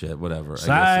bullshit, whatever. I guess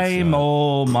it's Same not.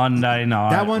 old Monday night.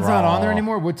 That one's not on there Raw.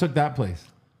 anymore? What took that place?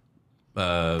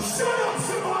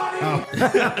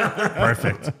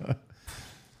 Perfect.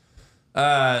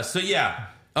 So yeah,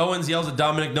 Owens yells at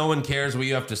Dominic, no one cares what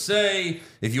you have to say.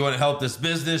 If you want to help this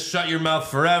business, shut your mouth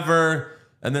forever.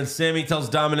 And then Sami tells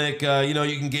Dominic,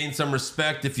 you can gain some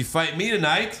respect if you fight me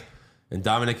tonight. And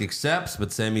Dominic accepts,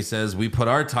 but Sami says, we put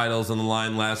our titles on the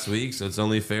line last week, so it's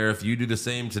only fair if you do the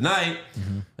same tonight.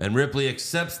 Mm-hmm. And Ripley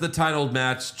accepts the title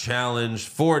match challenge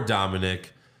for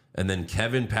Dominic. And then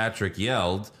Kevin Patrick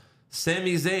yelled,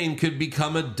 Sami Zayn could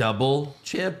become a double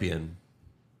champion.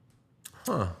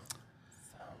 Huh.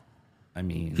 I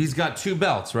mean, He's got 2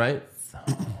 belts, right?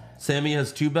 Sami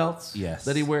has 2 belts Yes.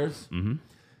 that he wears. Mm-hmm.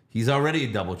 He's already a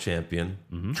double champion.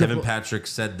 Mm-hmm. Kevin Patrick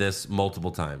said this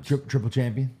multiple times. Triple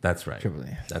champion? That's right. Triple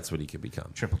A. That's what he could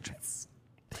become. triple chance.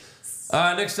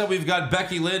 Next up, we've got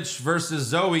Becky Lynch versus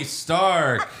Zoe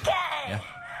Stark.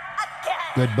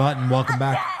 Good button. Welcome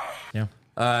back. Yeah.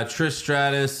 Trish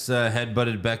Stratus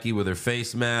headbutted Becky with her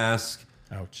face mask.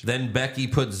 Ouch. Then Becky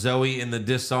put Zoe in the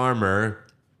disarmor,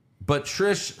 but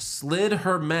Trish slid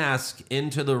her mask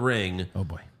into the ring Oh,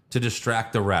 boy. to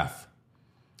distract the ref.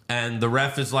 And the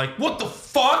ref is like, what the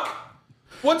fuck?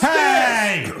 What's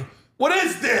Hey! this? What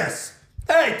is this?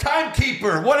 Hey,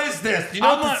 timekeeper, what is this? Do you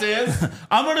know what this is?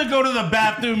 I'm going to go to the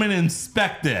bathroom and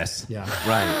inspect this. Yeah.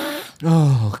 Right.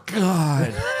 Oh,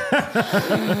 God.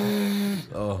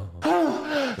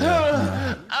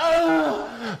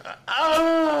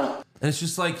 And it's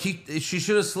just like, she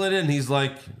should have slid in. He's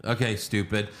like, okay,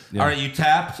 stupid. All right, you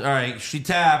tapped. All right, she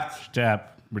tapped.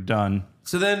 Tap. We're done.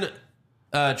 So then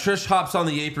Trish hops on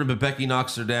the apron, but Becky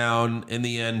knocks her down. In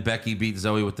the end, Becky beats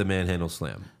Zoe with the manhandle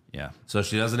slam. Yeah. So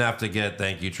she doesn't have to get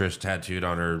thank you, Trish, tattooed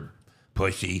on her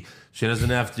pussy. She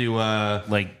doesn't have to,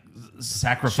 Like,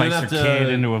 sacrifice her Shouldn't have kid to-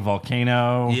 into a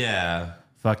volcano. yeah.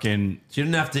 Fucking, She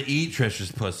didn't have to eat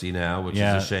Trish's pussy now, which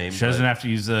yeah. is a shame. She doesn't have to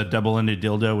use a double-ended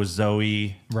dildo with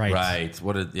Zoe. Right. Right.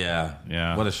 What a, yeah.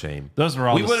 Yeah. What a shame. Those were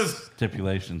all We the would've-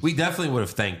 stipulations. We definitely would have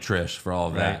thanked Trish for all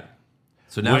of Right. that.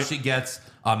 So now Wait. she gets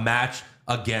a match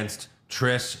against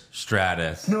Trish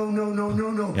Stratus No.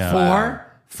 Yeah.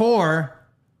 For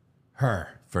her.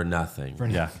 for nothing.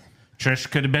 Yeah. Trish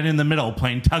could have been in the middle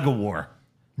playing tug of war.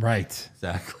 Right.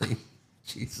 Exactly.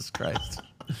 Jesus Christ.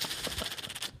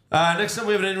 Next up,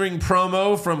 we have an in-ring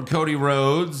promo from Cody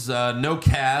Rhodes. No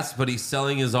cast, but he's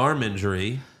selling his arm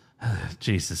injury.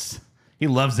 Jesus. He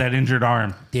loves that injured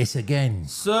arm. This again.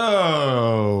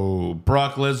 So,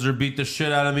 Brock Lesnar beat the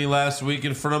shit out of me last week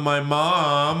in front of my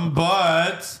mom,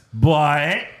 but...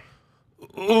 But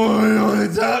What are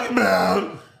you talking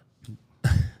about?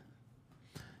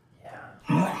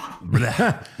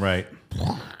 right.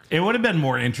 It would have been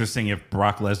more interesting if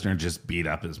Brock Lesnar just beat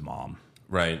up his mom.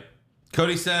 Right.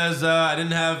 Cody says, I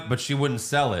didn't have, but she wouldn't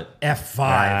sell it. F5.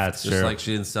 That's Just true. like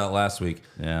she didn't sell it last week.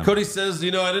 Yeah. Cody says, I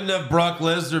didn't have Brock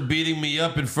Lesnar beating me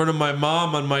up in front of my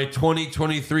mom on my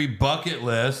 2023 bucket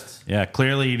list. Yeah,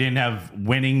 clearly you didn't have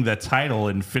winning the title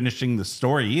and finishing the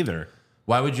story either.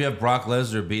 Why would you have Brock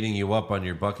Lesnar beating you up on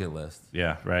your bucket list?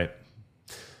 Yeah, right.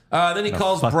 Then he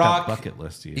calls fucked up Brock. bucket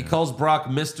list, He calls Brock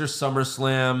Mr.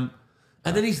 SummerSlam,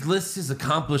 and then he lists his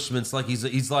accomplishments like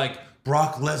he's like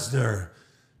Brock Lesnar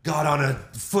got on a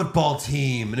football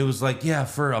team, and it was like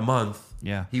for a month.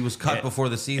 Yeah, he was cut before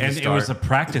the season and started. it was a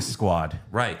practice squad.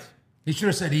 Right. He should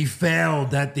have said he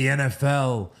failed at the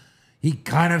NFL. He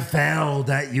kind of failed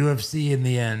at UFC in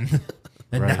the end,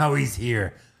 and Right. now he's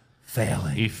here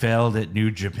failing. He failed at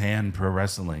New Japan Pro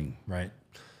Wrestling. Right.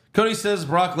 Cody says,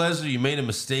 Brock Lesnar, you made a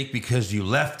mistake because you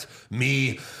left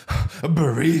me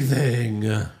breathing.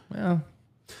 Well,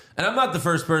 and I'm not the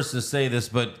first person to say this,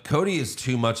 but Cody is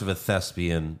too much of a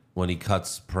thespian when he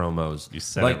cuts promos. You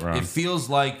said it wrong. It feels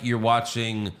like you're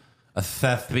watching a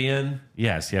thespian.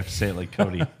 yes, you have to say it like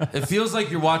Cody. It feels like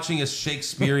you're watching a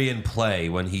Shakespearean play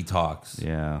when he talks.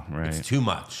 Yeah, right. It's too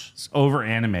much. It's over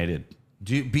animated.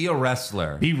 Be a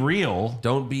wrestler. Be real.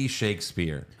 Don't be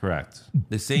Shakespeare. Correct.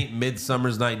 This This ain't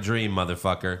Midsummer's Night Dream,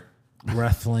 motherfucker.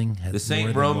 Wrestling has This more ain't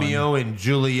than Romeo and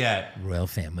Juliet. one royal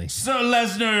family. Sir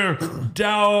Lesnar,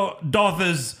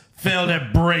 Dothers failed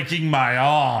at breaking my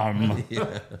arm.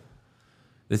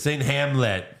 This ain't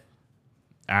Hamlet.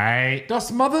 I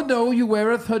Does mother know you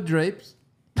weareth her drapes?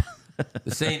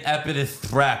 This ain't Epidith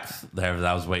Thrax. There,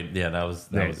 that was waiting. Yeah, that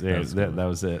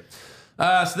was it.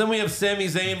 So then we have Sami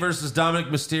Zayn versus Dominic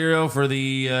Mysterio for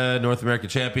the North American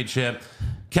Championship.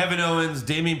 Kevin Owens,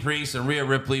 Damian Priest, and Rhea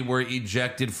Ripley were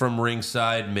ejected from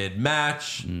ringside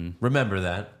mid-match. Remember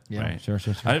that. Yeah, Right. sure.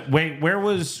 Wait, where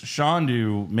was Sean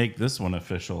to make this one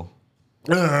official?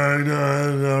 I don't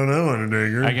know,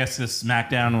 Undertaker. I guess this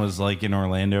SmackDown was like in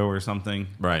Orlando or something.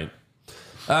 Right.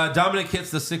 Dominic hits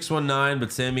the 619,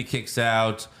 but Sammy kicks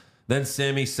out. Then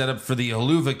Sammy set up for the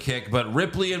Haluva kick, but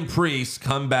Ripley and Priest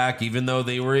come back even though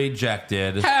they were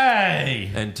ejected.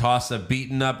 Hey! And toss a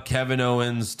beaten up Kevin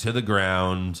Owens to the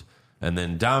ground. And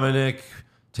then Dominic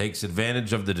takes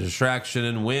advantage of the distraction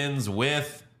and wins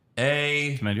with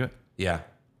a... Can I do it? Yeah.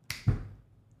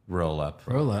 Roll up.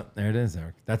 Roll up. There it is,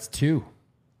 Eric. That's 2.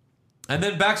 And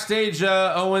then backstage,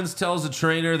 Owens tells the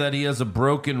trainer that he has a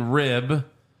broken rib.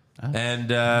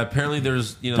 And apparently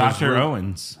there's... Dr.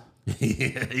 Owens.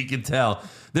 You can tell.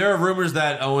 There are rumors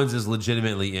that Owens is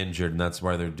legitimately injured, and that's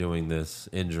why they're doing this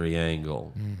injury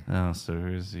angle. Oh, so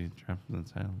who's he dropping the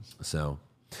titles? So,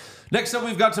 next up,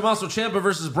 we've got Tommaso Ciampa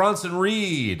versus Bronson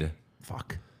Reed.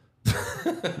 Fuck.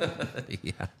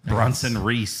 Yeah. Bronson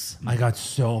Reese. I got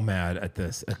so mad at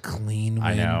this. A clean win.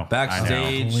 I know.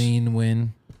 Backstage, Clean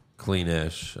win.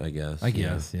 cleanish, I guess. I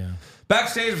guess, yeah.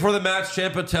 Backstage before the match,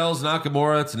 Ciampa tells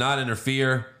Nakamura to not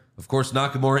interfere. Of course,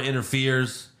 Nakamura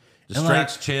interferes,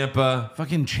 distracts Ciampa.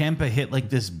 Fucking Ciampa hit like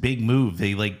this big move.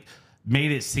 They like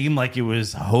made it seem like it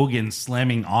was Hogan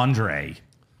slamming Andre.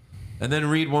 And then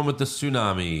Reed won with the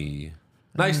tsunami.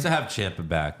 Nice to have Ciampa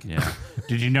back. Yeah.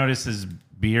 Did you notice his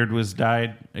beard was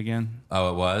dyed again? Oh,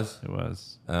 it was? It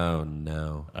was. Oh,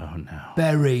 no. Oh no.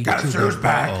 Buried Guess to who's the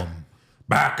back? bottom.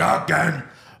 Back again.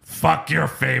 Fuck your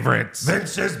favorites.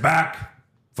 Vince is back.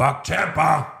 Fuck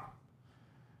Ciampa.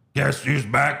 Guess who's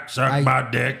back? Suck Hey, my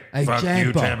dick. Hey, Fuck you,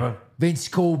 Ciampa. Vince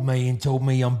called me and told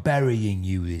me I'm burying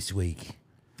you this week.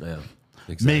 Yeah.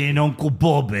 Exactly. Me and Uncle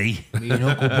Bobby. Me and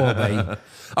Uncle Bobby.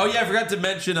 Oh, yeah, I forgot to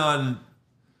mention on...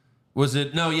 Was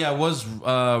it... No, yeah, it was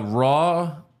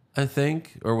Raw, I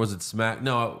think. Or was it Smack...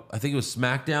 No, I think it was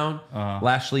SmackDown.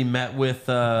 Lashley met with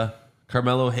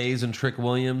Carmelo Hayes and Trick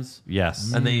Williams.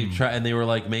 Yes. And they were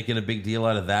like making a big deal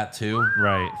out of that too.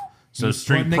 Right. So He's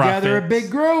Street putting together a Profits.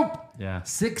 big group. Yeah.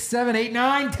 6, 7, 8,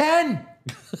 9, 10.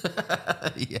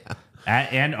 Yeah.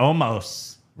 And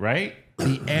Omos, right?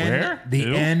 The Where? The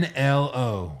Who?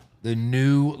 NLO. The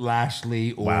new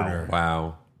Lashley order.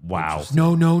 Wow. Wow.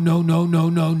 No.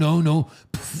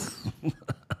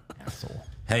 Asshole.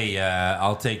 Hey,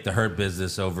 I'll take the Hurt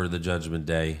Business over the Judgment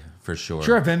Day for sure.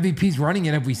 Sure, if MVP's running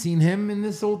it, have we seen him in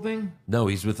this whole thing? No,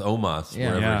 he's with Omos Yeah.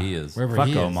 wherever Yeah. he is. Wherever Fuck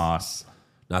he is. Omos.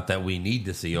 Not that we need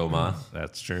to see Omos.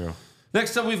 That's true.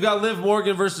 Next up, we've got Liv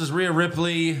Morgan versus Rhea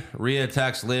Ripley. Rhea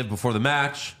attacks Liv before the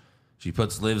match. She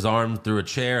puts Liv's arm through a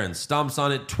chair and stomps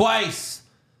on it twice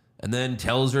and then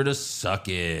tells her to suck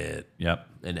it. Yep.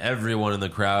 And everyone in the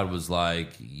crowd was like,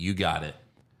 you got it.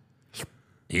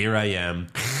 Here I am.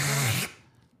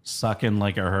 Sucking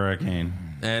like a hurricane.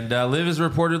 And Liv is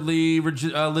reportedly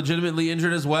legitimately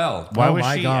injured as well. Why Oh was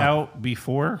my she God. out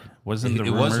before? Wasn't the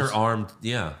It was rumors? her arm.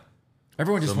 Yeah.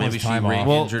 Everyone just So maybe wants she time off.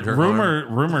 Well, injured her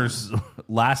arm. rumors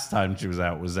last time she was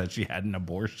out was that she had an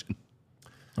abortion.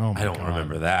 Oh my I don't God.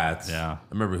 remember that. Yeah. I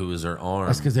remember who was her arm.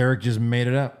 That's because Eric just made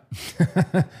it up.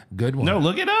 Good one. No,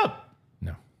 look it up.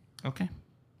 No. Okay.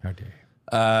 How dare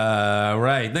you?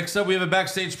 Right. Next up, we have a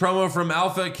backstage promo from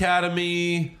Alpha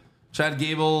Academy. Chad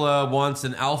Gable wants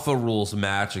an Alpha Rules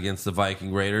match against the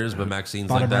Viking Raiders, but Maxine's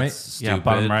Bottom like, right? that's stupid. Yeah,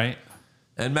 bottom right.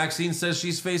 And Maxine says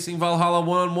she's facing Valhalla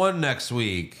one-on-one next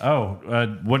week.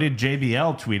 Oh, what did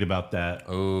JBL tweet about that?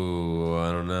 Oh,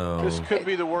 I don't know. This could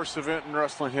be the worst event in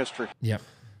wrestling history. Yep.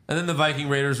 And then the Viking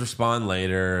Raiders respond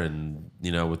later and,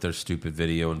 with their stupid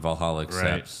video and Valhalla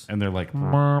accepts. And they're like,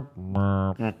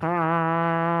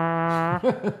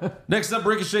 Next up,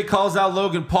 Ricochet calls out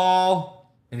Logan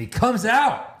Paul. And he comes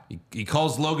out. He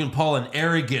calls Logan Paul an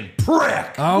arrogant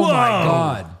prick. Oh my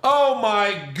God. Oh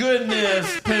my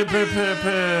goodness. Pim, pim, pim,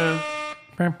 pim.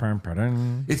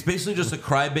 It's basically just a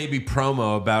crybaby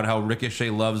promo about how Ricochet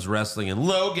loves wrestling and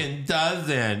Logan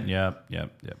doesn't. yep.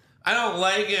 I don't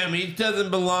like him. He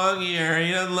doesn't belong here.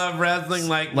 He doesn't love wrestling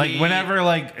like Like me. whenever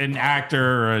like an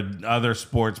actor or another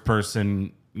sports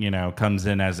person, comes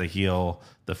in as a heel,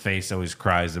 the face always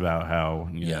cries about how,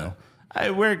 Yeah.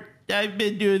 I've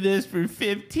been doing this for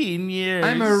 15 years.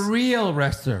 I'm a real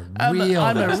wrestler. I'm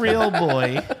a real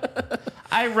boy.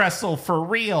 I wrestle for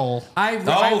real.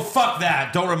 Fuck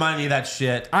that. Don't remind me of that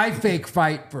shit. I fake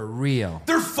fight for real.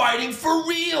 They're fighting for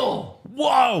real.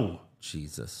 Whoa.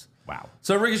 Jesus. Wow.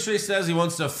 So Ricochet says he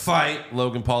wants to fight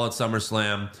Logan Paul at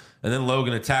SummerSlam, and then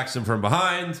Logan attacks him from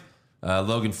behind.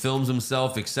 Logan films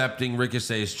himself accepting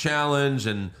Ricochet's challenge,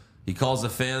 and he calls a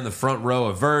fan in the front row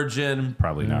a virgin.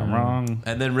 Probably not wrong.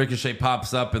 And then Ricochet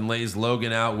pops up and lays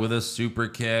Logan out with a super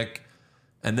kick.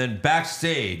 And then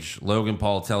backstage, Logan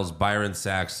Paul tells Byron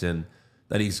Saxton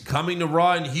that he's coming to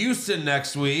Raw in Houston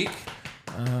next week.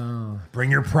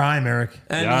 Bring your prime, Eric.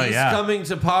 And he's coming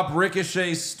to pop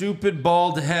Ricochet's stupid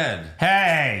bald head.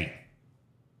 Hey.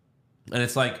 And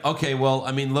it's like, okay, well,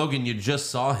 I mean, Logan, you just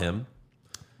saw him.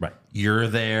 Right. You're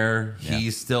there. Yeah.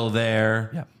 He's still there.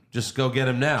 Yep. Just go get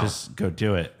him now. Just go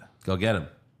do it. Go get him.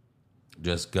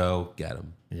 Just go get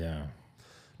him. Yeah.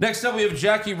 Next up, we have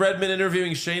Jackie Redmond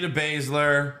interviewing Shayna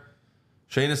Baszler.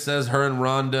 Shayna says her and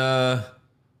Ronda,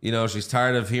 she's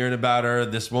tired of hearing about her.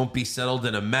 This won't be settled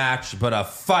in a match, but a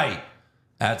fight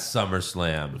at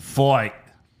SummerSlam. Fight.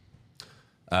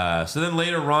 So then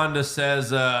later, Ronda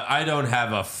says, I don't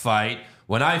have a fight.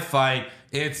 When I fight,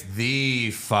 it's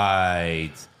the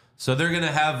fight. So they're going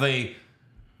to have a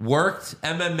worked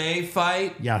MMA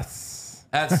fight Yes.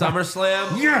 at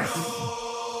SummerSlam. Yes.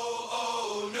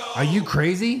 Are you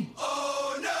crazy?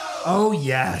 Oh,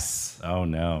 yes. Oh,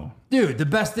 no. Dude, the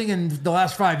best thing in the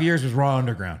last 5 years was Raw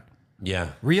Underground. Yeah.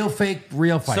 Real fake,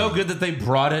 real fight. So good that they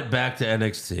brought it back to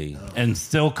NXT. And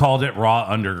still called it Raw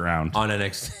Underground. On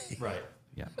NXT. Right.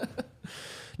 Yeah.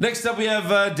 Next up, we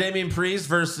have Damian Priest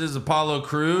versus Apollo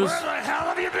Crews. Where the hell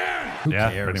have you been? Who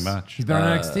Yeah, cares? pretty much. He's been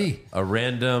on NXT. A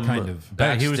random Kind of. But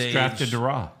backstage. he was drafted to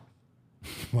Raw.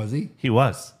 Was he? He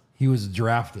was. He was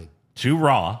drafted. To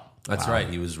Raw. That's right.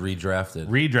 He was redrafted.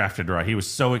 Redrafted to Raw. He was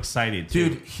so excited. Too.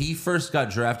 Dude, he first got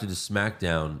drafted to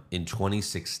SmackDown in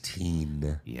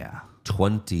 2016. Yeah.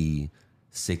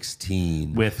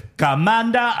 2016. With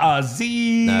Commander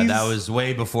Aziz. Nah, that was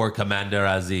way before Commander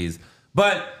Aziz.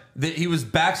 But he was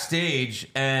backstage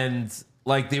and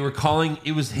like they were calling,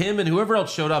 it was him and whoever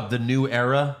else showed up, the New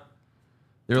Era.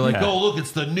 They were like, Yeah. oh, look,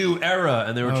 it's the New Era.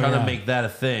 And they were trying to make that a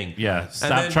thing. Yeah. And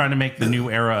Stop then- trying to make the new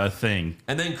era a thing.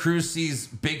 And then Cruz sees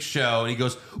Big Show and he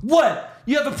goes, what?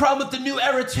 You have a problem with the New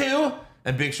Era too?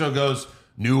 And Big Show goes,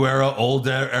 New Era, Old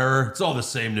Era, it's all the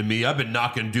same to me. I've been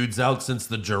knocking dudes out since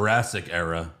the Jurassic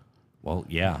Era. Well,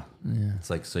 yeah. It's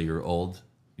like, so you're old?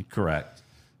 Correct.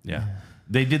 Yeah.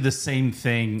 They did the same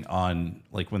thing on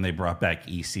like when they brought back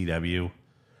ECW.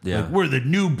 Yeah. Like, we're the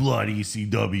new blood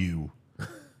ECW.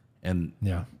 And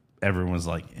Yeah. everyone was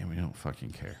like, we don't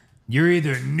fucking care. You're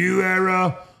either New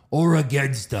Era or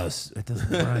against us. It doesn't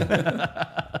rhyme. It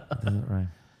doesn't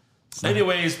rhyme.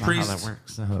 Anyways, Priest,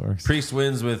 That's not how that works. Priest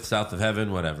wins with South of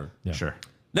Heaven, whatever. Yeah. Sure.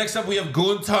 Next up, we have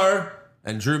Gunther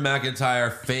and Drew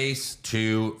McIntyre face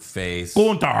to face.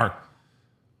 Gunther.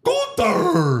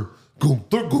 Gunther!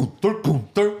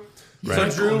 Gunther. So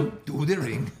Drew, Do the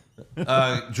ring.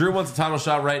 Drew wants a title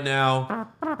shot right now.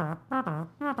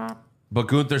 But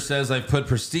Gunther says, I've put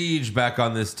prestige back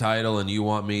on this title and you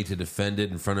want me to defend it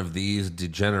in front of these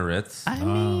degenerates. I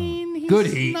mean, he's Good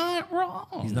heat. not wrong.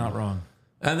 He's not wrong.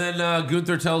 And then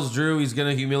Gunther tells Drew he's going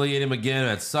to humiliate him again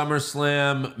at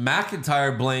SummerSlam.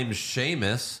 McIntyre blames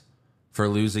Sheamus for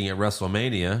losing at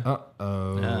WrestleMania.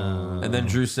 And then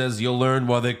Drew says, "You'll learn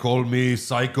why they call me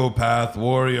Psychopath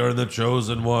Warrior and the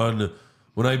Chosen One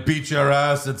when I beat your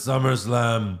ass at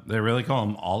SummerSlam." They really call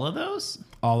him all of those?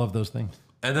 All of those things.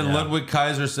 And then Ludwig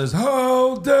Kaiser says,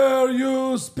 "How dare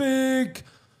you speak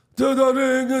to the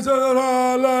ring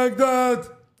like that?"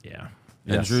 Yeah.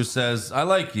 And Drew says, "I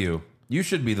like you. You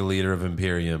should be the leader of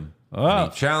Imperium."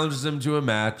 And he challenges him to a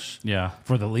match. Yeah.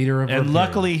 For the leader of And Imperium.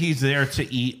 luckily, he's there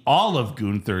to eat all of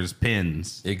Gunther's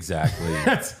pins. Exactly.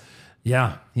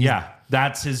 Yeah.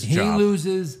 That's his He job.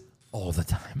 loses all the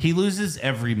time. He loses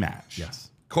every match. Yes.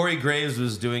 Corey Graves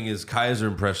was doing his Kaiser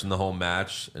impression the whole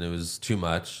match, and it was too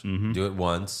much. Do it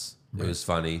once. It was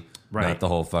funny. Right. Not the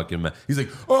whole fucking match. He's like,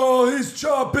 "Oh, he's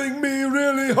chopping me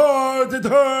really hard. It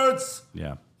hurts."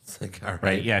 Yeah. It's like, all right.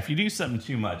 Right. Yeah. If you do something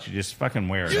too much, you just fucking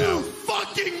wear it You out.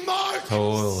 fucking mark!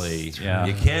 Totally. Yeah.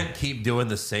 You can't keep doing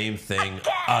the same thing.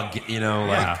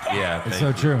 Yeah. It's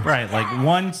so true. Right. Like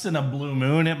once in a blue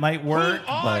moon, it might work.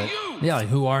 But Yeah, like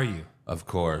who are you? Of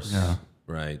course. Yeah.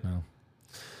 Right.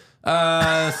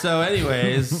 So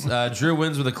anyways, Drew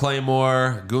wins with a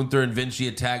Claymore. Gunther and Vinci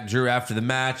attack Drew after the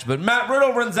match, but Matt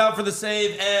Riddle runs out for the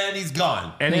save and he's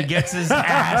gone. And he gets his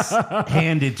ass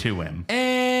handed to him.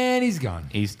 And he's gone.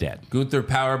 He's dead. Gunther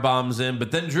powerbombs him, but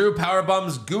then Drew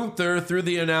powerbombs Gunther through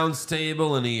the announce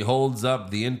table and he holds up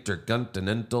the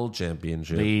Intercontinental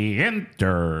Championship. The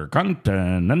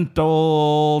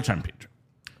Intercontinental Championship.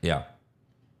 Yeah.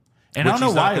 And Which I don't know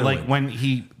he's not why, gonna like win. when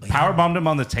he powerbombed him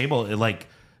on the table, it like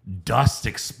dust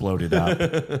exploded up. Did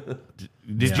you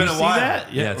It's been a see while.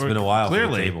 that? Yeah, it's been a while.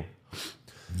 Clearly. For the table.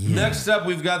 Next up,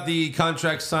 we've got the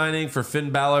contract signing for Finn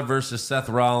Balor versus Seth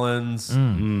Rollins.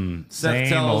 Same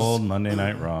old Monday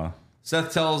Night Raw.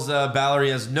 Seth tells Balor he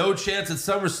has no chance at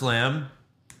SummerSlam,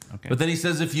 Okay. but then he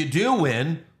says if you do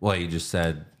win, well, you just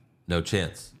said no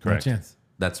chance. Correct. No chance.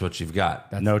 That's what you've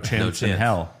got. No chance in chance.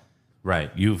 hell.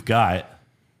 Right. You've got.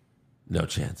 No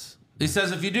chance. He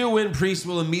says if you do win, Priest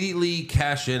will immediately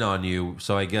cash in on you.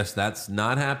 So I guess that's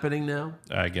not happening now.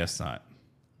 I guess not.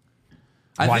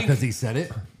 Why? think- Because he said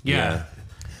it? Yeah.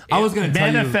 I was going to tell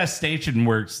you. Manifestation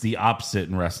works the opposite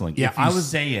in wrestling. Yeah, if you I was-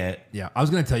 say it. Yeah, I was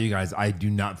going to tell you guys. I do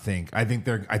not think. I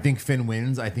think Finn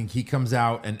wins. I think he comes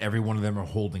out and every one of them are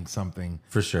holding something.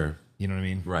 For sure. You know what I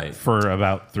mean? Right. For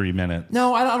about 3 minutes.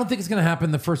 No, I don't think it's going to happen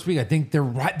the first week. I think they're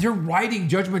riding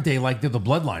Judgment Day like they're the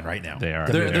Bloodline right now. They are.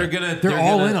 They're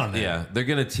all gonna, in on that. Yeah, they're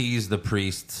gonna tease the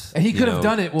Priest, And he could have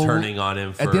done it. Well, turning on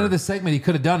him. For, at the end of the segment, he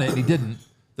could have done it, and he didn't.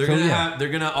 they're So, gonna yeah. they're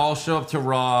gonna all show up to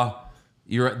Raw.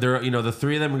 The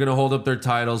three of them are gonna hold up their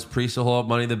titles. Priest will hold up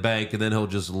Money in the Bank, and then he'll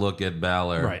just look at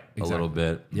Balor Right, a little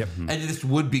exactly. bit. Yep. And this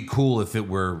would be cool if it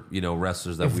were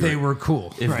wrestlers that If they were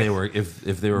cool. if Right. they were if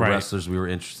they were Right. wrestlers we were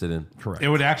interested in. Correct. It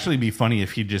would actually be funny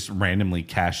if he just randomly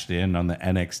cashed in on the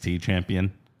NXT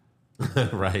champion.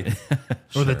 Right.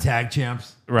 Or the tag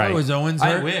champs. Right. Oh, is Owens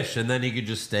I hurt? wish, and then he could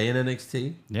just stay in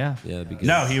NXT. Yeah. Yeah, that'd be good.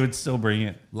 No, he would still bring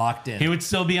it. Locked in. He would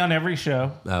still be on every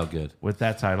show Oh, good, with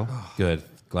that title. good,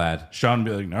 glad. Sean would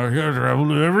be like, "Now you gotta travel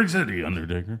to every city,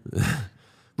 Undertaker."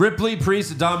 Ripley,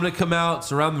 Priest, and Dominic come out,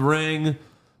 surround the ring.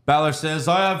 Balor says,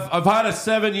 I've had a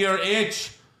 7-year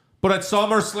itch, but at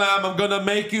SummerSlam, I'm going to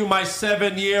make you my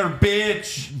 7-year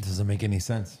bitch. Doesn't make any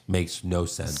sense. Makes no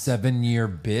sense. 7-year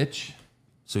bitch.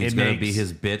 So he's It going to be makes-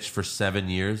 his bitch for 7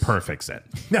 years? Perfect sense.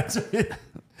 That's it.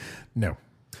 No.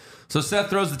 So Seth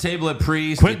throws the table at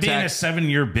Priest. Quit He being a attacks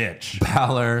 7-year bitch.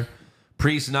 Balor.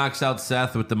 Priest knocks out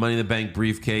Seth with the Money in the Bank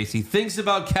briefcase. He thinks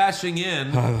about cashing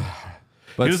in.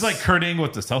 But He was like Kurt Angle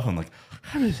with the cell phone, like,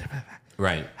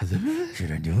 right.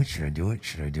 Should I do it? Should I do it?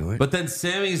 Should I do it? But then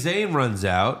Sami Zayn runs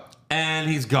out, and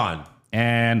he's gone.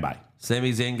 and bye.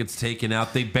 Sami Zayn gets taken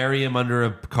out. They bury him under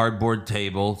a cardboard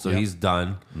table, so he's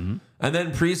done. And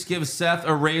then Priest gives Seth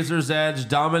a razor's edge.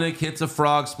 Dominic hits a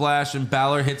frog splash, and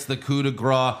Balor hits the coup de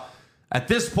grace. At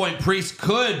this point, Priest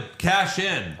could cash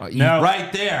in. No.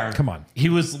 Right there. Come on. He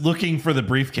was looking for the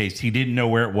briefcase. He didn't know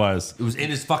where it was. It was in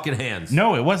his fucking hands.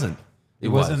 No, it wasn't. it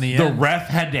wasn't the The end. ref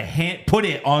had to put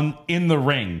it on in the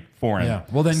ring for him. Yeah.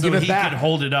 Well, then so give it he back. could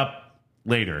hold it up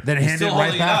later. Then hand it still right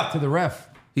holding it back up. to the ref.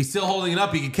 He's still holding it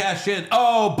up. He can cash in.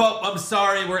 Oh, but I'm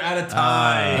sorry. We're out of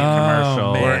time.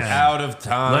 Commercial. man. We're out of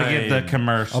time. Look at the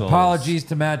commercial. Apologies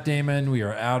to Matt Damon. We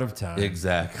are out of time.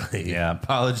 Exactly. Yeah.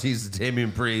 Apologies to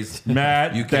Damian Priest.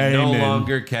 Matt You can no Damon.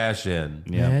 longer cash in.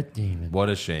 Yeah. Matt Damon. What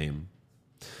a shame.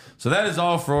 So that is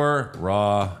all for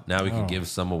Raw. Now we can give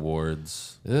some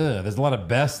awards. Ugh, there's a lot of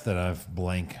best that I've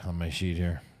blank on my sheet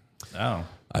here. Oh.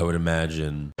 I would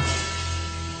imagine.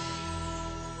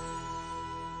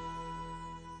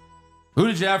 Who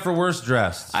did you have for worst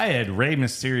dressed? I had Rey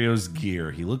Mysterio's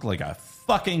gear. He looked like a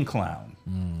fucking clown.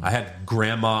 I had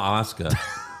Grandma Asuka.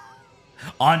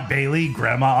 Aunt Bailey,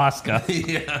 Grandma Asuka.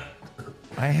 Yeah.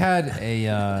 I had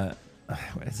a.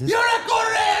 What is this? You're not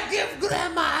going to give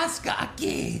Grandma Asuka a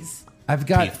kiss. I've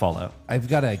got Pete Fallout. I've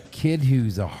got a kid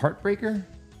who's a heartbreaker.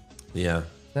 Yeah.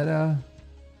 That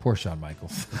poor Shawn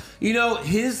Michaels. You know,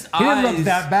 his He eyes... didn't look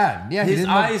that bad. Yeah, he his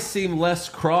didn't look- eyes seem less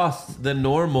crossed than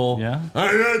normal. Yeah. I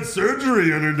had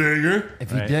surgery, Undertaker.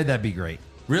 If he did, that'd be great.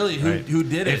 Really? Who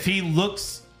did it? If he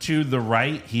looks to the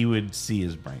right, he would see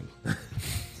his brain.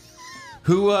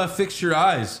 Who fixed your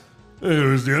eyes? It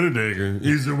was the Undertaker.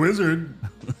 He's a wizard.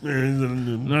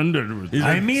 He's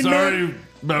I mean, sorry man.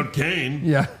 about Kane.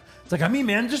 Yeah. It's like, I mean,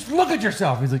 man, just look at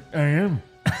yourself. He's like, I am.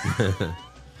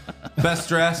 Best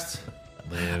dressed?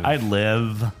 I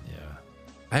live.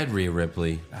 I had Rhea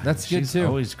Ripley. That's good She's too.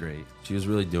 always great. She was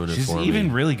really doing it She's for me.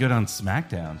 even really good on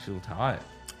SmackDown. She looked hot.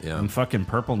 Yeah. And fucking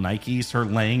purple Nikes, her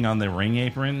laying on the ring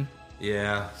apron.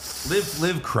 Yeah.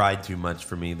 Liv cried too much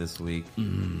for me this week.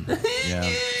 Yeah.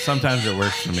 Sometimes it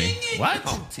works for me. What?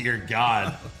 Oh, dear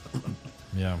God.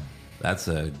 Yeah. That's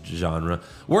a genre.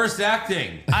 Worst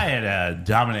acting. I had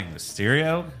Dominic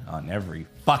Mysterio on every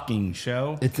fucking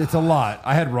show. It's a lot.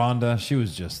 I had Rhonda. She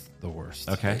was just the worst.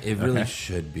 Okay. It really Okay.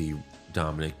 should be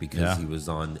Dominic because Yeah. he was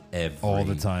on every... All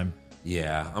the time.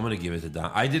 Yeah, I'm going to give it to Dom.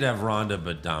 I did have Rhonda,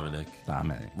 but Dominic.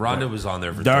 Dominic. Rhonda was on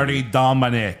there for Dirty 30,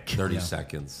 Dominic. 30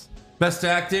 seconds. Best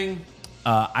acting.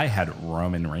 I had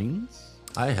Roman Reigns.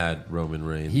 I had Roman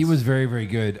Reigns. He was very, very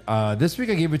good. This week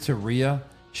I gave it to Rhea.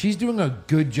 She's doing a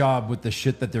good job with the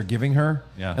shit that they're giving her.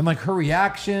 Yeah. And like her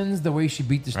reactions, the way she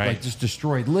beat this, Right. like just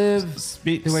destroyed Liv,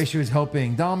 Spe- the way she was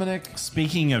helping Dominic.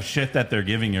 Speaking of shit that they're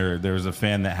giving her, there was a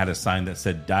fan that had a sign that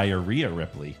said Diarrhea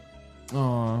Ripley.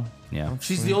 Aw. Yeah.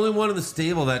 She's the only one in the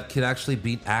stable that can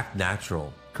actually act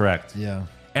natural. Correct. Yeah.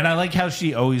 And I like how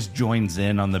she always joins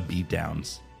in on the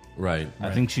beatdowns. Right.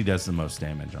 I think she does the most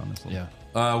damage, honestly.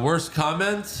 Yeah. Worst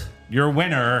comment. Your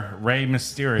winner, Rey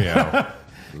Mysterio.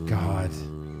 God.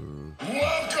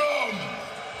 Welcome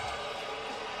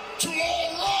to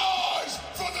All Rise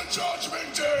for the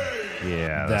Judgment Day.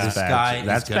 Yeah, This that's guy bad.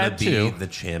 That's is going to bad be too. the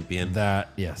champion.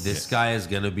 Yes. This guy is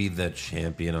going to be the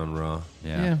champion on Raw.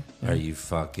 Yeah. Are you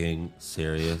fucking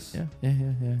serious? Yeah.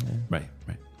 Right,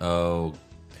 right. Oh,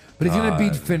 But he's going to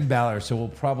beat Finn Balor, so we'll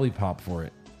probably pop for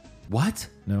it. what?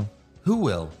 No. Who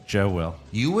will? Joe will.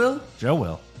 You will? Joe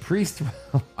will. Priest.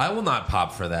 I will not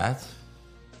pop for that.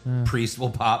 Priest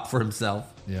will pop for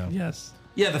himself. Yeah. Yes.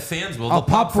 Yeah, the fans will. I'll They'll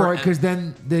pop for it because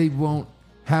then they won't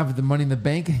have the money in the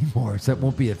bank anymore, so that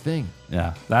won't be a thing.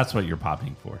 Yeah, that's what you're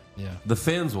popping for. Yeah. the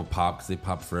fans will pop because they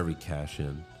pop for every cash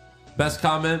in. Best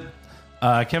comment.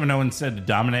 Kevin Owens said to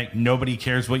Dominic, nobody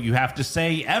cares what you have to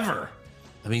say ever.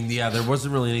 I mean, yeah, there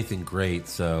wasn't really anything great,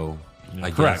 so I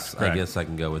Correct. guess I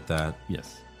can go with that.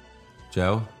 Yes.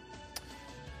 Joe,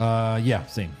 Yeah,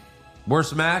 same.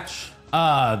 worst match.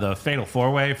 The Fatal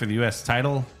 4-Way for the U.S.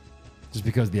 title Just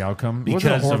because of the outcome. It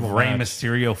wasn't a because of horrible Rey match.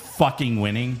 Mysterio fucking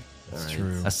winning. That's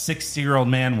true. A 60-year-old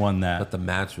man won that. But the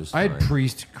match was. I Fine. had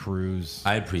Priest Cruz.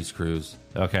 I had Priest Cruz.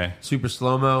 Okay. Super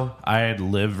slow mo. I had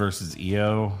Liv versus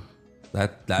EO.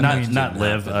 That match Not didn't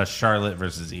Liv, happen. Charlotte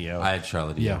versus EO. I had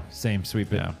Charlotte. Yeah, same.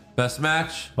 Sweep it. Yeah. Best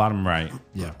match. Bottom right.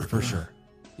 Yeah, for sure.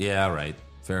 Yeah, right.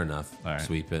 Fair enough. All right.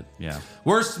 Sweep it. Yeah.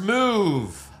 Worst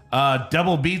move.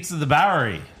 Double beats of the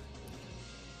Bowery.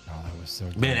 Oh, that was so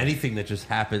good. Man, anything that just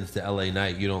happens to LA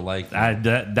Knight, you don't like.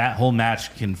 That whole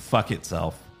match can fuck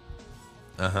itself.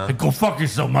 Uh-huh. Go fuck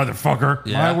yourself, motherfucker.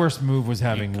 Yeah. My worst move was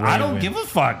having Ray I don't win. give a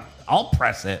fuck. I'll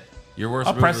press it. Your worst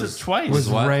I'll move press was, it twice. was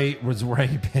what? Ray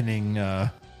pinning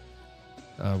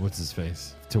what's his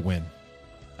face to win.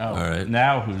 Oh, All right.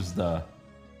 Now who's the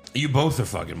You both are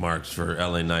fucking marks for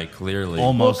LA Knight, clearly.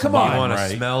 almost Well, come on. You bottom want to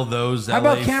right? smell those How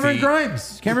LA about Cameron feet?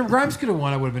 Grimes? Cameron Grimes could have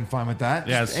won. I would have been fine with that.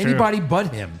 Yeah, Just it's true. anybody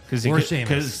but him.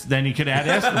 Because then you could add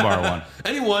Escobar one.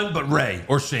 Anyone but Ray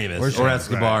or Sheamus or, Sheamus,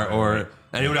 Escobar right. or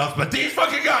anyone else but these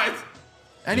fucking guys.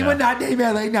 Anyone not named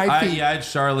LA Knight. I had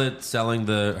Charlotte selling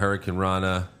the Hurricane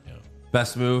Rana.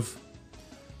 Best move.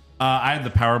 I had the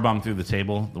power bomb through the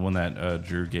table, the one that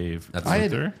Drew gave. That's I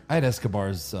Luther. had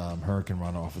Escobar's Hurricane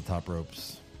Run off the top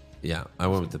ropes. Yeah, I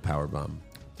went with the power bomb.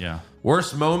 Yeah.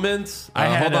 Worst moment. I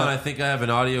had hold on, a- I think I have an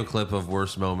audio clip of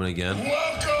worst moment again.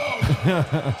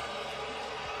 Welcome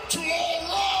to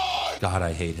All Rise. God,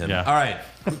 I hate him. Yeah. All right.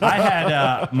 I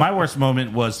had my worst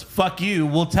moment was fuck you.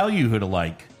 We'll tell you who to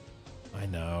like. I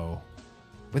know.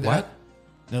 But What?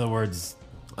 in other words,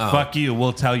 Fuck you.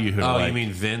 We'll tell you who to Oh, like. you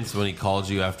mean Vince when he called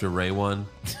you after Ray won?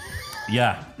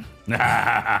 Yeah.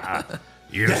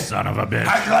 You son of a bitch.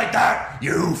 How'd you like that,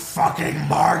 you fucking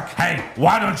Mark? Hey,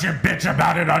 why don't you bitch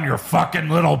about it on your fucking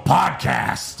little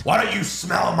podcast? Why don't you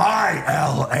smell my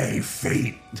L.A.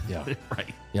 feet? Yeah.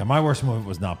 Right. Yeah, my worst moment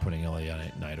was not putting LA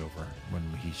Knight over when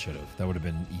he should have. That would have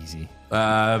been easy.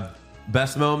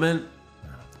 Best moment?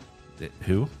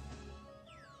 Who?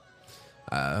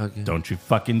 Okay. Don't you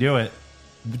fucking do it.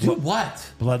 Do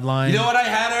what? Bloodline. You know what I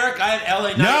had, Eric? I had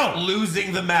LA Knight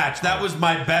losing the match. That was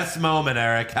my best moment,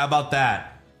 Eric. How about that?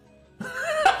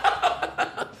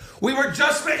 We were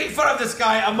just making fun of this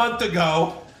guy a month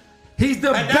ago. He's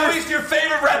the And best. now he's your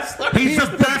favorite wrestler. He's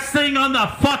the best thing on the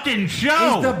fucking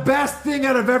show. He's the best thing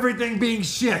out of everything being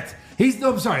shit.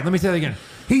 I'm sorry, let me say that again.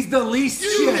 He's the least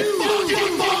shit.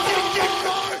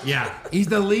 Yeah, he's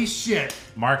the least shit.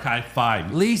 Mark, high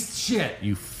five. Least shit.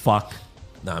 You fuck.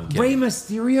 No, I'm kidding. Rey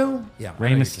Mysterio? Yeah.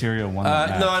 Rey Mysterio won that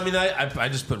match. No, I mean, I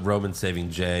just put Roman saving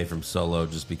Jay from Solo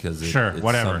just because it's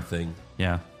whatever. something.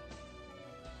 Yeah.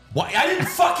 Why? I didn't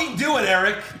fucking do it,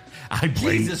 Eric.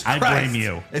 Jesus Christ. I blame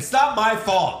you. It's not my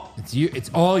fault. It's you. It's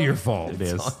all your fault. It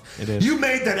is. It is. You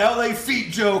made that LA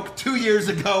feet joke 2 years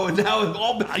ago, and now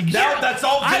that's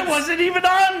all Vince, I wasn't even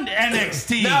on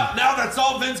NXT. Now that's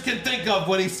all Vince can think of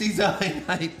when he sees LA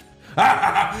Knight.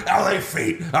 LA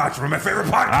feet. It's one of my favorite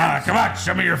podcasts. Come on,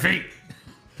 show me your feet.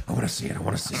 I want to see it.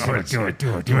 Do it.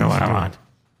 Do it what I want.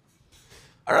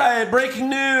 All right, breaking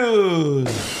news.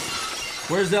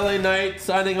 Where's LA Knight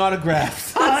signing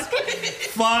autographs?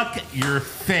 Fuck your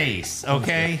face,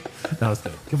 okay? That was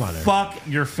good. Come on, Eric. Fuck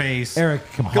your face. Eric,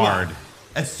 come on. Hard.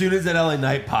 As soon as that LA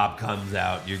Knight pop comes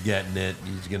out, you're getting it.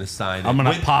 He's gonna sign it. I'm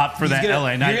gonna pop for that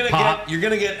LA Knight pop. You're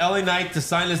gonna get LA Knight to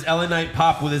sign his LA Knight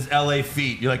pop with his LA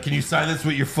feet. You're like, can you sign this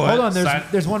with your foot? Hold on,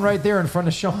 there's one right there in front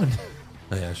of Sean.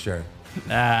 Oh yeah, sure.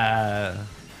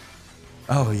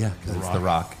 Oh yeah, because it's The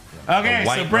Rock. Okay,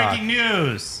 White so breaking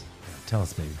news. Tell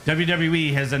us, baby.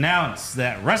 WWE has announced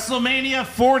that WrestleMania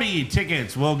 40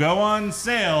 tickets will go on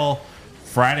sale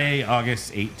Friday,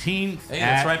 August 18th Hey,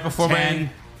 that's at right before 10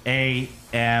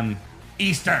 a.m.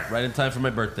 Eastern. Right in time for my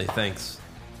birthday. Thanks.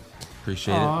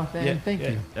 Appreciate Aw, it. thank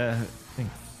you.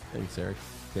 Thanks, Eric.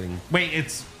 Kidding. Wait,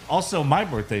 it's also my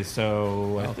birthday,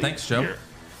 so I think Thanks, Joe. you're-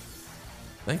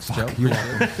 Thanks, Joe. You're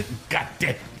welcome. God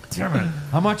damn.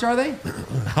 How much are they?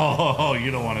 Oh, you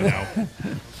don't want to know.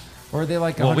 Or are they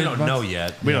like Well, we $100? don't know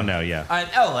yet. We don't know yet. In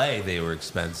LA, they were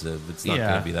expensive. It's not Yeah.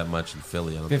 going to be that much in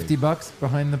Philly. I don't $50 think.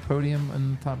 behind the podium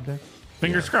and the top deck.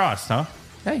 Fingers crossed, huh?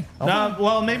 Hey, No,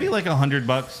 well, maybe like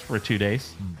 $100 for 2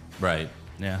 days. Right.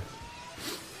 Yeah.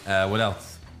 What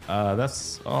else?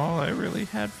 That's all I really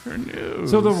had for news.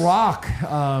 So The Rock,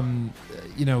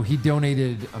 he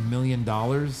donated $1 million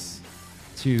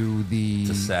to the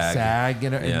To SAG. SAG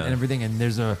and everything. And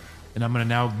and I'm going to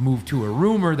now move to a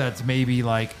rumor that's maybe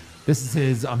like, this is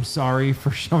his I'm sorry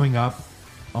for showing up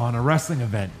on a wrestling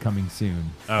event coming soon.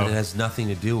 And it has nothing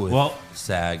to do with Well-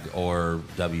 SAG or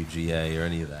WGA or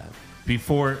any of that.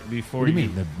 Before What do you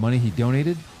mean? The money he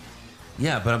donated?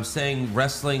 Yeah, but I'm saying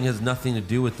wrestling has nothing to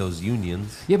do with those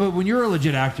unions. Yeah, but when you're a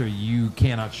legit actor, you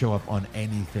cannot show up on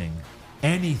anything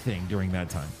during that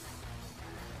time.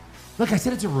 Look, I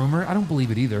said it's a rumor. I don't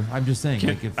believe it either. I'm just saying.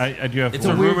 Like if I do have It's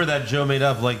four. a rumor that Joe made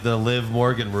up, like the Liv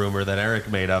Morgan rumor that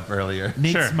Eric made up earlier.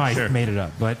 Nate Sure, Smythe sure. made it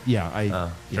up, but yeah,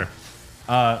 Sure.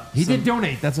 he did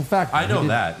donate. That's a fact. I He know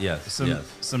did. that, yes.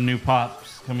 Some new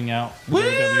pops coming out. for Woo!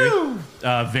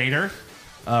 WWE. Vader,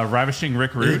 Ravishing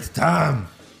Rick Rude. It's time.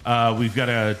 We've got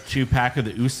a 2-pack of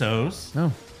the Usos.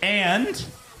 Oh. And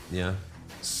Yeah.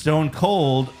 Stone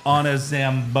Cold on a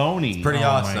Zamboni. Pretty Oh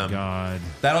awesome. my god!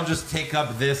 That'll just take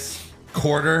up this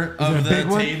quarter Is it of a the big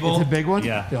one? table. It's a big one.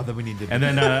 Yeah. that we need to. And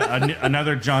then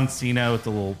another John Cena with the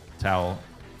little towel.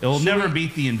 It'll never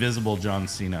beat the invisible John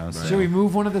Cena. So. should we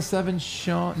move one of the 7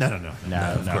 Sean? No. No,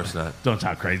 of course not. Don't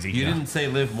talk crazy. You No. didn't say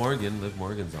Liv Morgan. Liv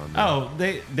Morgan's on there. Oh,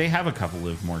 they have a couple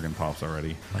Liv Morgan pops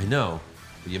already. I know.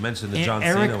 But you mentioned the And John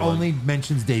Eric Cena one. only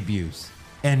mentions debuts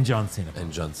and John Cena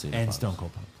And John Cena. and pops. Stone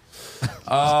Cold.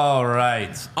 All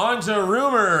right. On to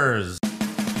rumors.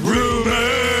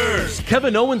 Rumors.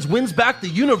 Kevin Owens wins back the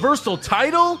Universal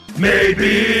title?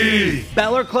 Maybe.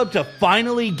 Balor Club to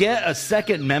finally get a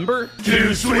second member?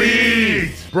 Too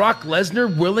sweet. Brock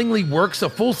Lesnar willingly works a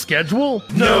full schedule?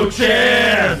 No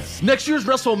chance. Next year's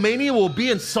WrestleMania will be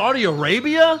in Saudi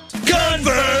Arabia?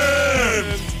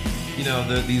 Confirmed. You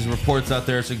know, these reports out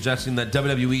there suggesting that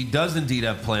WWE does indeed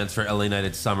have plans for LA Knight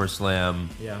at SummerSlam.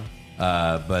 Yeah.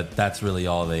 But that's really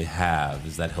all they have,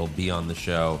 is that he'll be on the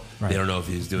show. Right. They don't know if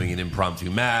he's doing an impromptu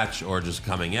match or just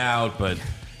coming out, but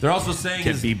they're also saying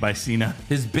Get beat by Cena.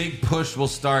 his big push will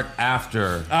start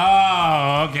after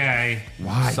Oh, okay.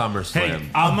 Why? SummerSlam. Hey,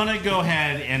 I'm gonna go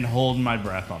ahead and hold my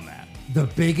breath on that.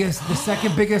 the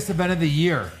second biggest event of the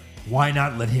year. Why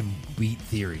not let him beat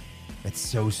Theory? That's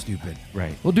so stupid.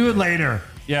 Right. We'll do it later.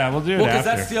 Yeah, we'll do it Well, because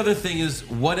after. that's the other thing is,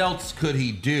 what else could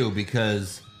he do?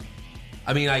 Because,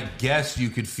 I mean, I guess you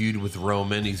could feud with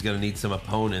Roman. He's going to need some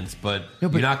opponents, but you're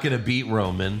not going to beat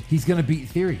Roman. He's going to beat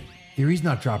Theory. Theory's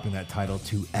not dropping that title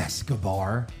to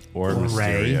Escobar or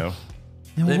Ray. Mysterio.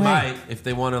 No They way. might if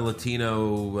they want a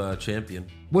Latino champion.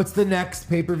 What's the next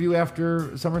pay-per-view after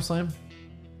SummerSlam?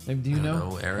 Maybe, do you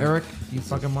know? Eric? You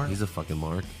fucking mark? He's a fucking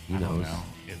mark. He I don't knows. know.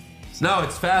 No,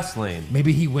 it's Fastlane.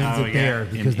 Maybe he wins Oh, it yeah, there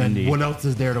because in then Indy. what else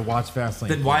is there to watch Fastlane?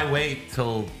 Then why wait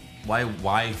till why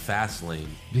Fastlane?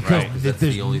 Because Right, that's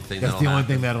the only thing. That's the only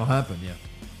thing that'll happen. Yeah.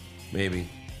 Maybe.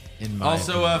 In my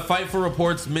Also, opinion. Fight for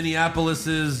reports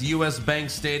Minneapolis's U.S. Bank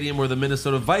Stadium, where the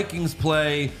Minnesota Vikings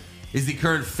play, is the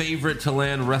current favorite to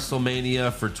land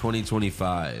WrestleMania for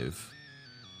 2025.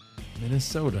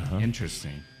 Minnesota, huh?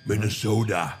 Interesting.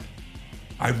 Minnesota.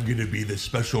 I'm going to be the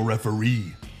special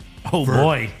referee. Oh, for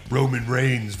boy. Roman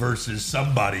Reigns versus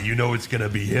somebody. You know it's going to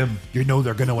be him. You know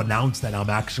they're going to announce that I'm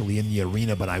actually in the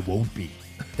arena, but I won't be.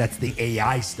 That's the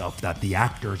AI stuff that the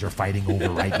actors are fighting over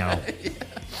right now.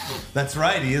 That's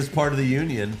right. He is part of the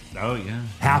union. Oh, yeah.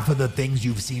 Half of the things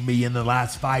you've seen me in the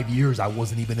last 5 years, I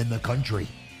wasn't even in the country.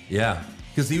 Yeah.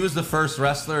 Because he was the first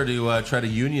wrestler to try to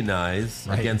unionize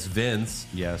Right. against Vince.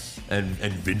 Yes. And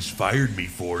Vince fired me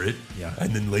for it. Yeah.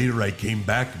 And then later I came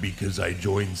back because I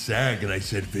joined SAG and I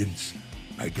said, Vince,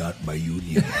 I got my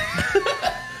union.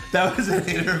 That was an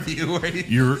interview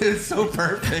where it's so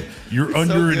perfect. You're It's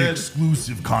under so an good.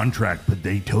 exclusive contract, but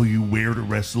they tell you where to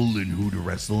wrestle and who to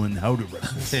wrestle and how to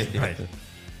wrestle. Right.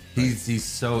 He's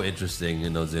so interesting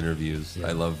in those interviews.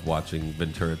 I love watching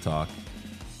Ventura talk.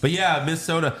 But yeah,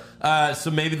 Minnesota. So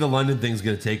maybe the London thing's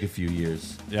going to take a few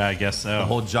years. Yeah, I guess so. The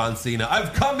whole John Cena.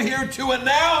 I've come here to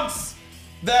announce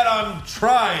that I'm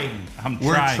trying.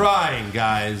 We're trying,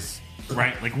 guys.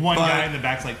 Right, like one guy in the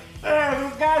back's like,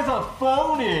 this guy's a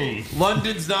phony.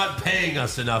 London's not paying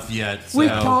us enough yet. We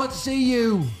can't see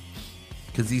you.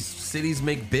 Because these cities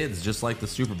make bids just like the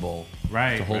Super Bowl.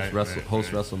 Right, To host, host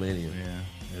WrestleMania. Yeah.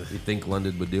 You think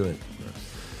London would do it.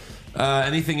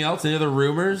 Anything else? Any other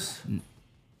rumors?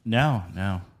 No.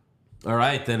 All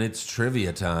right, then it's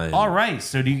trivia time. All right,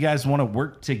 so do you guys want to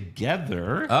work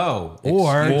together? Oh.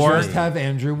 Or excuse just me. have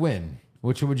Andrew win.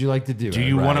 Which would you like to do? Do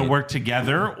you want to Right. work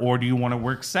together or do you want to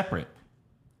work separate?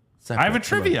 I have a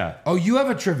trivia. Oh, you have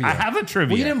a trivia. I have a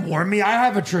trivia. Well, you didn't warn me. I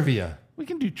have a trivia. We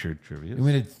can do trivia. You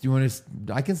want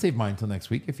to? I can save mine until next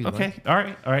week if you Okay, like. all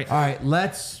right. All right,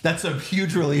 let's. That's a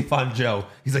huge relief on Joe.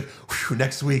 He's like, "Whew,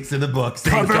 next week's in the books.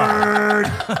 Covered.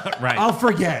 Right. I'll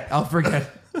forget. All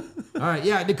right,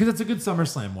 yeah, because it's a good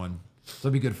SummerSlam one. So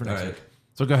it'll be good for next All right. week.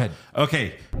 So go ahead.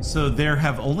 Okay, so there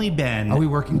have only been Are we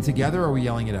working together or are we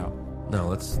yelling it out? No,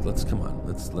 let's come on.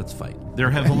 Let's fight.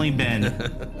 there have only been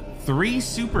 3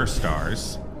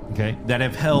 superstars Okay. that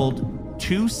have held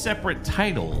 2 separate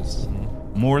titles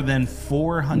more than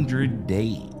 400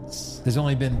 days. There's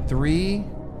only been 3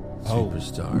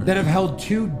 Superstar. that have held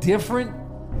 2 different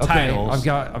Titles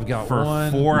I've got for one.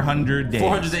 400 days.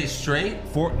 400 days straight?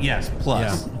 Yes,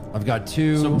 plus. Yeah, I've got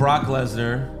 2. So Brock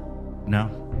Lesnar. No.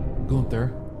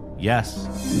 Gunther, Yes.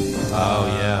 Oh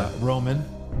yeah. Roman,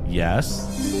 Yes.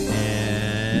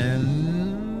 and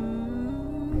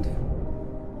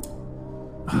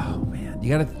oh man, you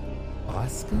got to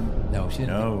Asuka? No, she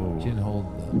didn't. No. She didn't hold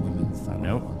the women's title.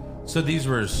 Nope. So these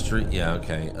were street. Yeah.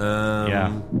 Okay.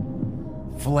 Yeah.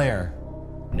 Flair.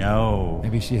 No.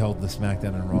 Maybe she held the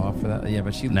SmackDown and Raw for that. Yeah,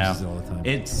 but she No. loses it all the time.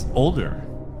 It's older.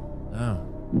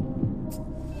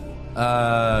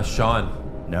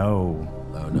 Sean. No.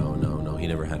 Oh no. He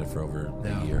never had it for over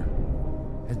a year.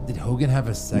 Did Hogan have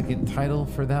a second title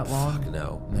for that long?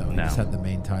 No. No, he No. just had the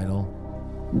main title.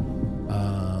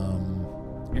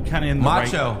 You're kind of in the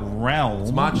Macho. right realm.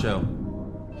 It's Macho.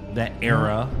 That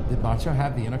era. Did Macho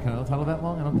have the Intercontinental title that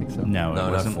long? I don't think so. No, No, it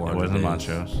not wasn't. It 400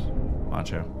 wasn't days.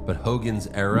 Macho. But Hogan's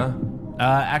era.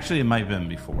 Actually, it might have been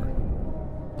before.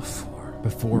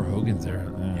 Before Hogan's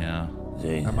era. Yeah.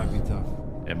 That might be tough.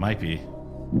 It might be.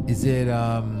 Is it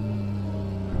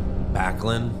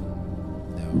Backlund.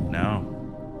 no. No.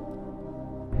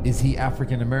 Is he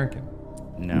African American?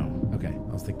 No. Okay.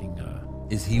 I was thinking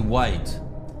Is he white?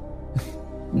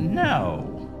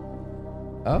 No.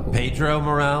 Pedro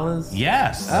Morales.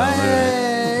 Yes.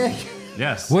 Hey!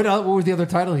 Yes. What was the other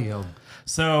title he held?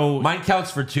 So Mine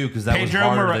counts for 2 because that Pedro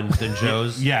was harder Mora- than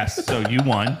Joe's. yes. So you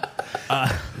won.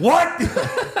 What?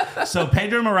 So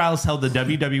Pedro Morales held the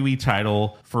WWE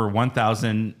title for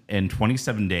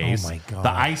 1,027 days. Oh my God.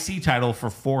 The IC title for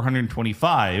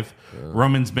 425.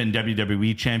 Roman's been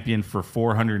WWE champion for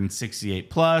 468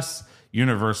 plus.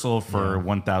 Universal for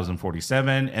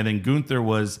 1,047. And then Gunther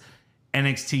was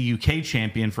NXT UK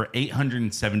champion for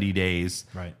 870 days.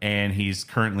 Right. And he's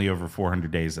currently over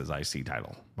 400 days as IC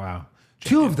title. Wow.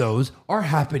 2 of those are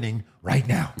happening right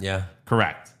now. Yeah.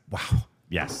 Correct. Wow.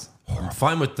 Yes. I'm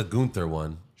fine with the Gunther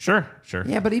one. Sure.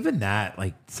 Yeah, but even that,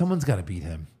 like, someone's got to beat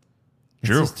him. It's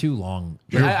True. just too long.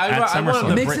 I want him It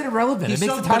to makes it irrelevant. He's It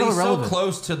makes so, the title but he's irrelevant. so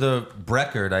close to the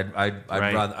record.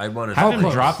 I wanted Have him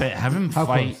close? drop it. Have him How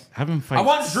fight. close? Have him fight. I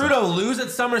want Drew to lose at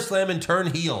SummerSlam and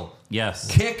turn heel. Yes.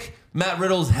 Kick Matt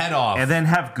Riddle's head off. And then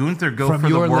have Gunther go From for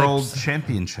the your world lips.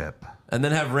 championship. And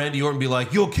then have Randy Orton be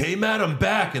like, "You okay, Matt? I'm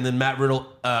back." And then Matt Riddle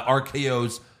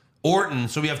RKO's Orton.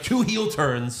 So we have 2 heel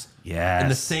turns Yes. in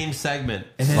the same segment.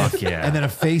 And then, Fuck yeah. And then a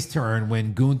face turn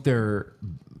when Gunther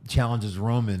challenges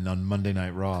Roman on Monday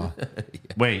Night Raw.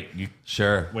 Wait,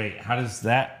 Sure. how does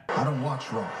that? I don't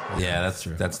watch Raw. Yeah,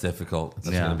 that's difficult. That's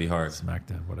Yeah. going to be hard.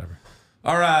 SmackDown, whatever.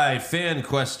 All right, fan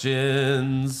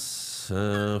questions.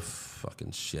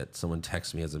 Fucking shit. Someone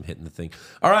text me as I'm hitting the thing.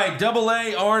 All right, Double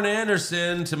A, Arn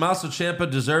Anderson. Tommaso Ciampa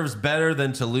deserves better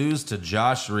than to lose to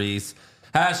Josh Reese.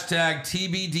 Hashtag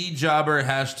TBD jobber.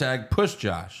 Hashtag push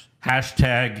Josh.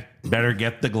 Hashtag better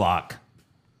get the Glock.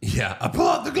 Yeah, I pull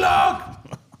out the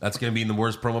Glock. That's going to be in the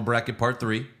worst promo bracket part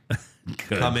 3.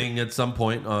 Coming at some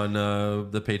point on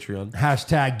the Patreon.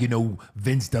 Hashtag,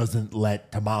 Vince doesn't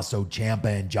let Tommaso Ciampa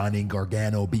and Johnny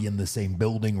Gargano be in the same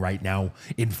building right now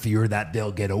in fear that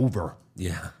they'll get over.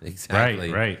 Yeah,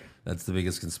 exactly. Right. That's the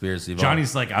biggest conspiracy of all.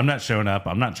 Johnny's like, I'm not showing up.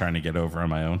 I'm not trying to get over on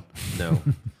my own. No.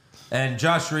 And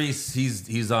Josh Reese, he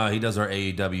does our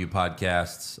AEW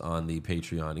podcasts on the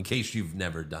Patreon. In case you've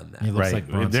never done that, He looks like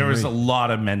Bronson There was Reed. a lot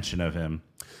of mention of him.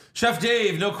 Chef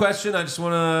Dave, no question. I just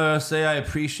want to say I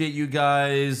appreciate you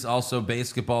guys. Also,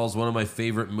 Basketball is one of my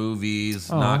favorite movies.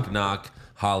 Knock knock,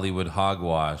 Hollywood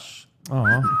hogwash.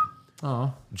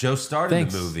 Aw. Joe started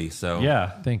Thanks. the movie, so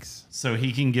Yeah. Thanks. So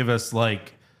he can give us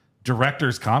like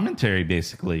director's commentary,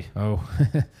 basically. Oh,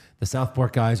 the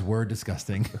Southport guys were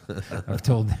disgusting. I've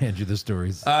told Andrew the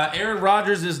stories. Aaron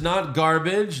Rodgers is not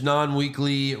garbage.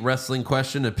 Non-weekly wrestling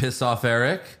question to piss off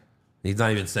Eric. He's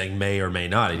not even saying may or may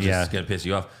not. He's just going to piss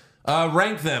you off.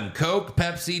 Rank them: Coke,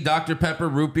 Pepsi, Dr. Pepper,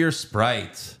 Root Beer,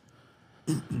 Sprite.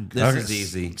 This is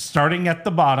easy. Starting at the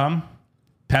bottom: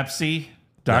 Pepsi,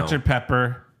 Dr. No.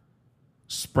 Pepper,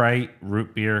 Sprite,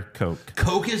 Root Beer, Coke.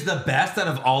 Coke is the best out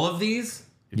of all of these?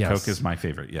 Yes. Coke is my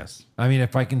favorite, yes. I mean,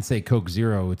 if I can say Coke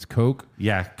Zero, it's Coke,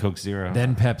 Yeah, Coke Zero.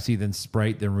 then Pepsi, then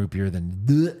Sprite, then Root Beer,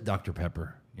 then Dr.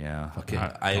 Pepper. yeah. Okay,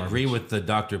 I agree with the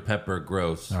Dr. Pepper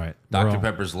gross. All right, Dr. we're all-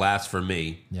 Pepper's last for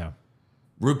me. Yeah.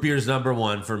 Root Beer's number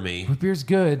 1 for me. Root Beer's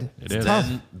good. It is.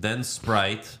 Then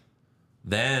Sprite,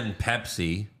 then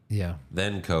Pepsi, Yeah.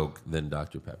 then Coke, then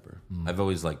Dr. Pepper. I've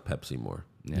always liked Pepsi more.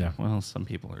 Yeah. Well, some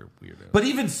people are weirdos. But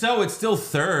even so, it's still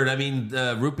third. I mean,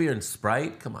 Root Beer and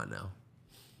Sprite, come on now.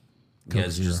 You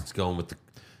guys Zero. just going with the...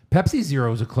 Pepsi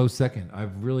Zero is a close second.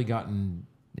 I've really gotten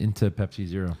into Pepsi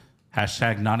Zero.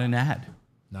 Hashtag not an ad.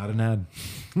 Not an ad.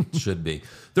 Should be.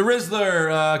 The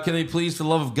Rizzler, can they please, for the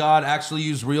love of God, actually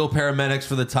use real paramedics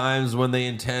for the times when they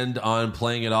intend on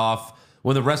playing it off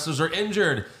when the wrestlers are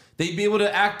injured? They'd be able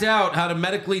to act out how to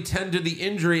medically tend to the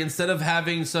injury instead of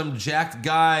having some jacked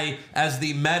guy as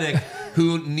the medic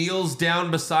who kneels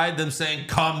down beside them saying,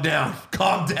 calm down,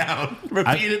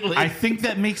 repeatedly. I think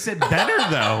that makes it better,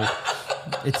 though.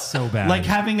 It's so bad. Like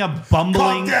having a bumbling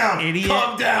Calm down, idiot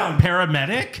calm down.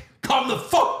 paramedic. Calm the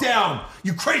fuck down,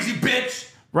 you crazy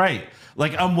bitch. Right.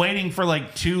 Like I'm waiting for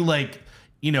like 2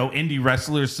 indie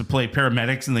wrestlers to play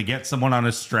paramedics and they get someone on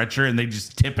a stretcher and they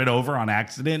just tip it over on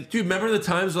accident. Dude, remember the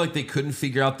times like they couldn't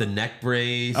figure out the neck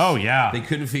brace? Oh, yeah. They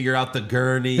couldn't figure out the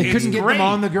gurney. they couldn't get great. them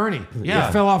on the gurney. Yeah.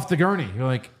 They fell off the gurney. You're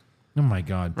like, oh my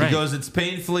God. He goes, it's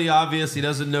painfully obvious he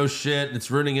doesn't know shit. It's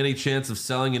ruining any chance of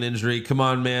selling an injury. Come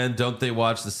on, man. Don't they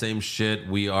watch the same shit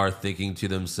we are thinking to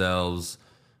themselves?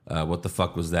 What the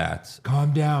fuck was that?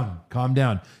 Calm down. Calm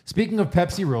down. Speaking of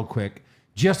Pepsi, real quick,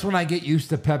 just when I get used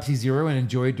to Pepsi Zero and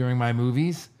enjoy it during my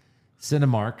movies,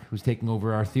 Cinemark, who's taking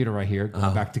over our theater right here,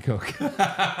 going back to Coke.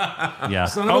 Yeah.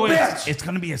 Son of a bitch. It's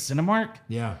going to be a Cinemark?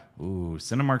 Yeah. Ooh,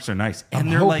 Cinemarks are nice. And I'm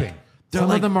they're hoping. like, they're Some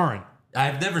like of them aren't.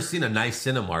 I've never seen a nice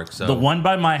Cinemark. So the one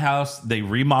by my house, they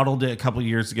remodeled it a couple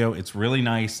years ago. It's really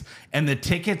nice. And the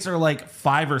tickets are like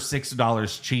 $5 or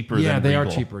 $6 cheaper Yeah, than they are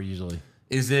Regal. cheaper usually.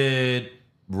 Is it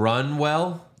run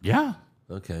well? Yeah.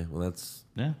 Okay, well that's...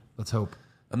 Yeah. Let's hope.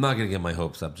 I'm not going to get my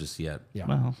hopes up just yet. Yeah.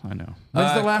 Well, I know.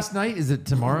 When's the last night? Is it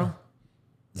tomorrow?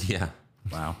 Yeah.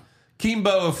 Wow.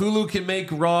 Kimbo, if Hulu can make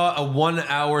Raw a 1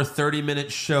 hour, 30-minute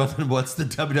show, then what's the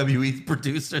WWE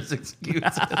producer's excuse?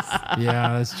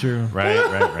 Yeah, that's true. Right.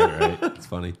 It's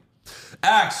funny.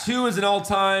 Axe, who is an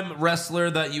all-time wrestler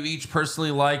that you each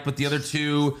personally like, but the other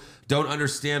two don't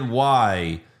understand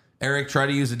why? Eric, try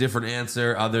to use a different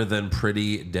answer other than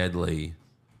Pretty Deadly.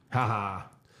 Haha.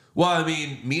 Well, I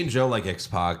mean, me and Joe like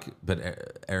X-Pac,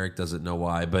 but Eric doesn't know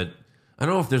why. But I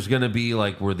don't know if there's going to be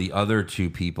like where the other two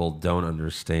people don't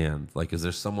understand. Like, is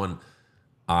there someone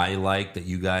I like that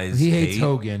you guys He hate? hates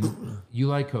Hogan. You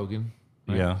like Hogan.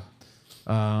 Right? Yeah.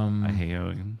 I hate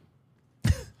Hogan.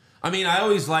 I mean, I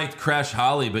always liked Crash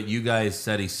Holly, but you guys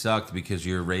said he sucked because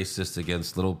you're racist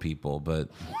against little people. But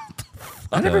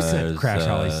I never said Crash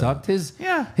Holly sucked.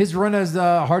 His run as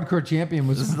hardcore champion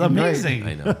was Amazing.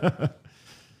 I know.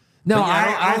 No, But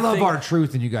yeah, I I don't love think-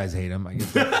 R-Truth, and you guys hate him. I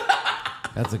guess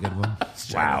that's a good one.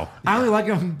 Wow. I only like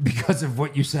him because of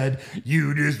what you said.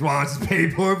 You just watch the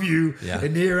pay-per-view, Yeah.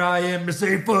 and here I am to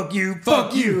say fuck you,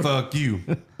 fuck you. Fuck you.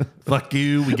 Fuck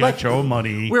you. We got Like, your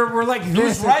money. We're like It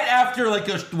was this. right after like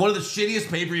one of the shittiest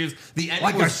pay-per-views. The ending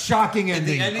Like a was shocking and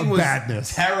the ending ending of was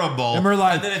badness. terrible. And we're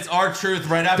like- and then it's R-Truth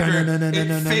right after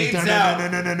it fades out.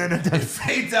 It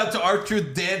fades out to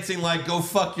R-Truth dancing like "Go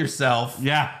fuck yourself."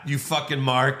 Yeah. you fucking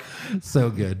Mark. So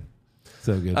good.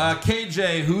 So good.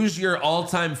 KJ, who's your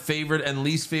all-time favorite and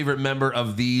least favorite member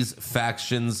of these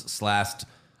factions slash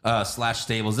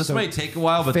stables? This might take a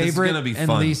while, but this is favorite gonna be and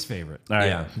fun. least favorite. All right.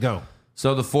 Yeah. Go.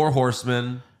 So the Four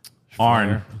Horsemen.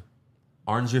 Arn.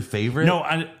 Arn's your favorite? No,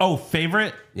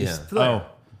 favorite? Yeah. Oh,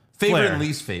 Favorite Flair. and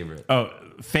least favorite. Oh,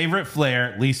 favorite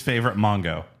Flair, least favorite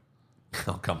Mongo.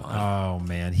 Oh, come on. Oh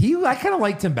man, I kind of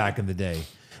liked him back in the day.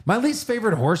 My least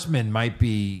favorite horseman might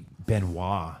be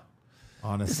Benoit.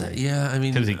 Honestly, Yeah, I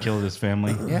mean, Because he killed his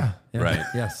family. yeah. Right.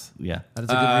 Yes, Yeah. that is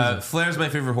a good reason. Flair's my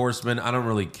favorite horseman. I don't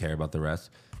really care about the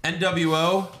rest.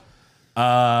 NWO.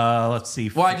 Let's see.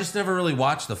 Well, I just never really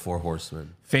watched the Four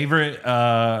Horsemen. Favorite,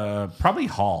 probably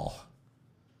Hall.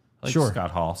 I like Sure. Scott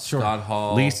Hall. Scott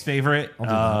Hall. Least favorite,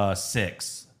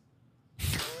 Six.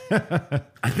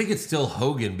 I think it's still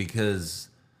Hogan because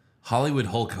Hollywood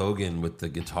Hulk Hogan with the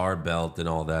guitar belt and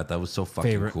all that. That was so fucking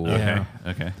Favorite, cool. yeah.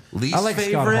 Okay. Least I like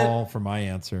favorite. Scott Hall for my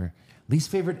answer. Least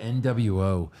favorite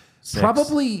NWO.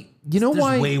 Probably. You know There's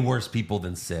why? way worse people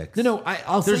than Six. No,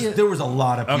 I'll say it. There was a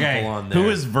lot of people Okay. on there. Who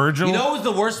is Virgil? You know who was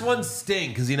the worst one? Sting,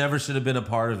 because he never should have been a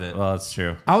part of it. Well, that's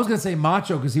true. I was gonna say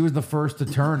Macho because he was the first to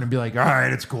turn and be like, "All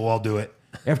right, it's cool, I'll do it."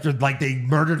 After like they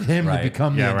murdered him Right. to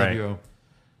become Yeah, the right. NWO.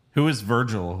 Who is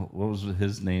Virgil? What was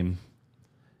his name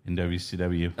in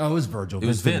WCW? Oh, it was Virgil. It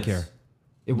was Didn't Vince. care.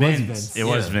 It was Vince. It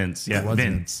was Yeah. Vince. Yeah, It was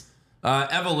Vince.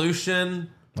 Evolution.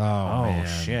 Oh, Oh, man.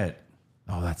 shit.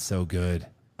 Oh, that's so good.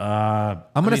 Uh,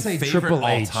 I'm gonna I mean, say favorite Triple all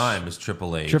H. time is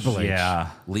Triple H. Triple H. yeah.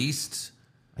 Least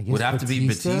I guess would have to be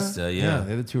Batista. Yeah,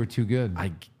 the other two are too good.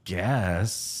 I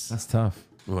guess. That's tough.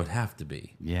 it would have to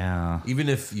be. Yeah. Even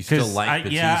if you still like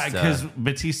Batista. Yeah, because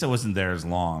Batista wasn't there as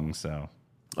long, so.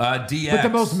 DX. But the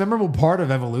most memorable part of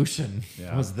Evolution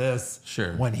was this.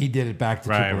 Sure. When he did it back to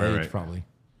Right, Triple right, H, right. probably.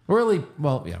 Or really,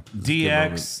 well, yeah.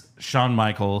 DX, Shawn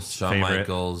Michaels. Shawn favorite.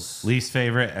 Michaels. Least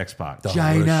favorite, X-Pac. Oh, what a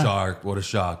China. shark. What a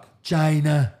shock.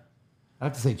 China. I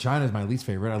have to say China is my least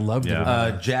favorite. I loved Yeah.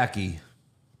 it. Jackie.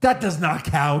 That does not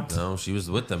count. No, she was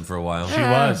with them for a while.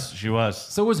 She was.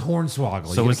 So was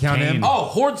Hornswoggle. So You was gonna count Kane. him?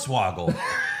 Oh, Hornswoggle.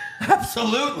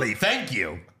 Absolutely. Thank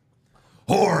you.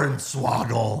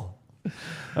 Hornswoggle.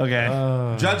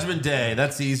 Okay. Judgment Day.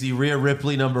 That's easy. Rhea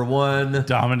Ripley, number one.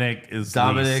 Dominic is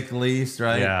Dominic least,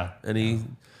 right? Yeah. Any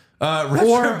Or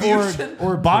Retribution?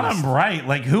 bottom Priest. right.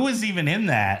 Like, who is even in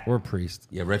that? Or Priest.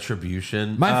 Yeah,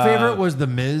 Retribution. My favorite was The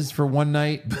Miz for one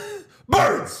night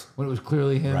Birds. when it was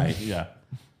clearly him. Right. Yeah.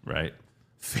 Right.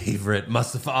 Favorite.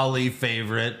 Mustafa Ali,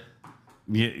 favorite.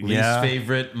 Least Yeah.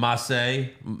 favorite, Mace.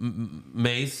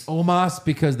 Mace. Omos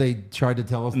because they tried to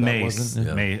tell us that Mace.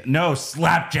 wasn't. Mace. No,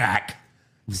 Slapjack.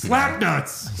 Slap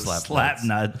nuts. Slap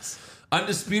nuts.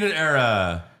 Undisputed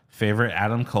Era. Favorite,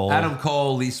 Adam Cole. Adam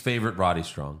Cole, least favorite, Roddy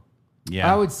Strong.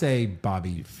 Yeah. I would say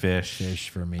Bobby Fish.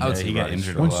 for me. I would say he got Roddy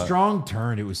injured Strong. When a lot. Strong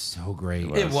turned, it was so great.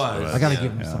 It was. I got to yeah.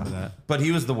 give him some of that. But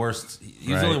he was the worst. He's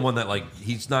Right. the only one that, like,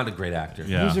 he's not a great actor.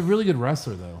 Yeah. He was a really good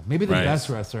wrestler, though. Maybe the Right. best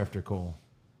wrestler after Cole.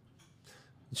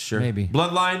 Sure. Maybe.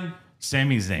 Bloodline.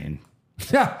 Sami Zayn.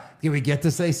 Can we get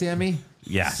to say Sammy?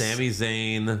 Yes. Sami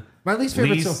Zayn. My least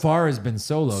favorite Least- so far has been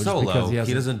Solo. just Solo. because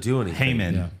He doesn't do anything.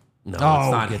 Heyman. Yeah. No, Oh,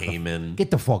 it's not get the- Heyman.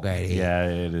 Get the fuck out of here. Yeah,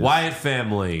 it is. Wyatt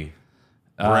family.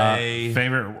 Bray.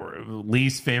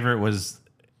 Least favorite was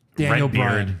Daniel Red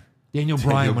Beard. Bryan. Daniel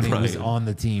Bryan when he was Bryan. on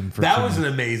the team. For That two was an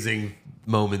months. amazing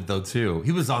moment, though, too.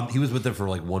 He was with them for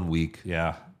like 1 week.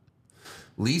 Yeah.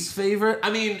 Least favorite? I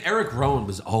mean, Eric Rowan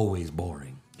was always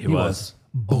boring. He was.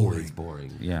 Always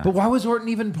boring. Yeah. But why was Orton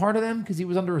even part of them? Because he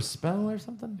was under a spell or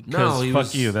something? No, he fuck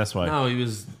was, you, that's why. No, he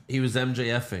was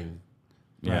MJFing.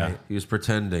 Yeah. Right. He was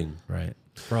pretending. Right.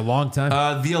 For a long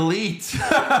time. The Elite,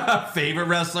 favorite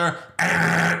wrestler,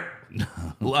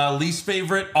 least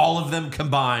favorite, all of them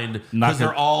combined because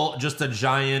they're all just a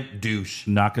giant douche.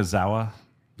 Nakazawa.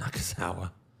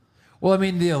 Well, I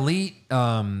mean, the Elite,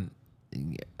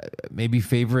 maybe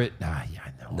favorite. Yeah,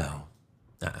 I know.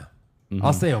 No.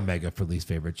 I'll say Omega for least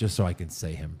favorite, just so I can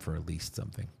say him for at least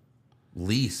something.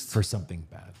 Least? For something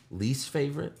bad. Least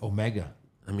favorite? Omega.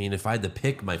 I mean, if I had to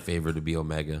pick, my favorite would be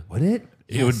Omega. Would it?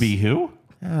 It would be who?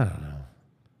 I don't know.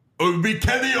 It would be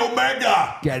Kenny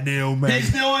Omega. Kenny Omega.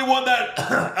 He's the only one that,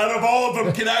 out of all of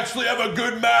them, can actually have a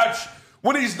good match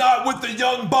when he's not with the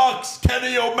Young Bucks.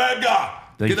 Kenny Omega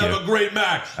Thank can you. have a great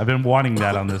match. I've been wanting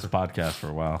that on this podcast for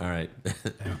a while. All right.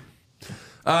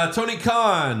 Tony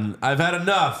Khan, I've had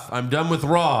enough. I'm done with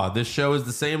Raw. This show is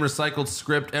the same recycled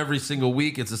script every single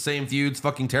week. It's the same feuds.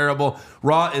 Fucking terrible.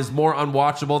 Raw is more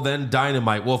unwatchable than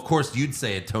Dynamite. Well, of course you'd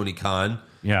say it, Tony Khan.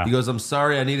 Yeah. He goes, I'm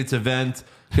sorry, I needed to vent.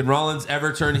 Can Rollins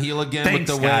ever turn heel again Thanks,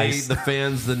 with the guys. way the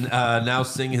fans now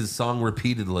sing his song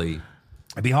repeatedly?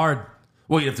 It'd be hard.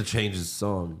 Well, you have to change his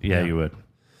song. Yeah, you would.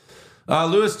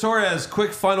 Luis Torres,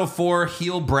 quick Final Four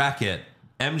heel bracket.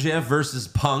 MJF versus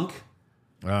Punk.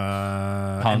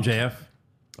 MJF.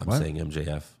 I'm saying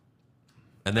MJF.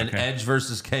 And then Edge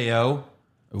versus KO.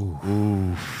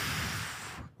 Ooh.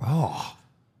 Oh.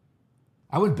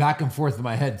 I went back and forth in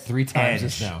my head 3 times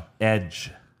just now.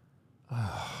 Edge.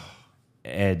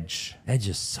 Edge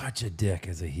is such a dick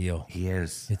as a heel. He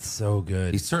is. It's so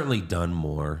good. He's certainly done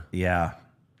more. Yeah.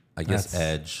 I guess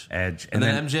Edge. And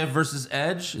then MJF versus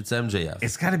Edge, it's MJF.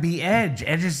 It's got to be Edge.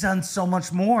 Edge has done so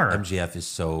much more. MJF is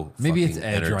so Maybe it's fucking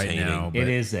Edge right entertaining. now. It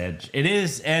is Edge. It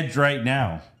is Edge right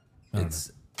now.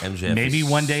 It's MJF. Maybe is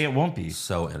one day it won't be.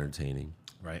 so entertaining.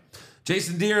 Right.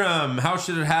 Jason Deerham, how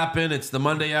should it happen? It's the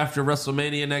Monday after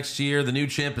WrestleMania next year. The new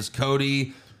champ is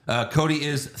Cody. Cody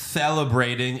is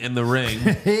celebrating in the ring.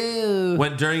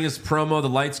 When during his promo, the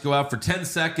lights go out for 10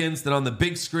 seconds. Then on the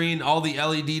big screen, all the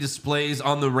LED displays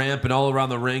on the ramp and all around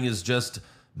the ring is just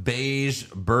beige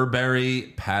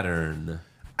Burberry pattern.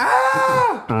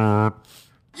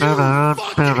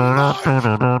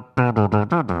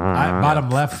 Bottom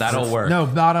left. That'll work. No,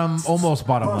 almost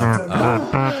bottom left. No,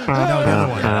 the other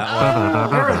one.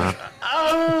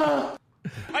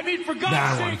 I mean, for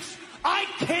God's sakes, I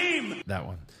came. That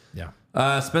one.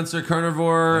 Yeah. Spencer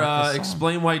Carnivore,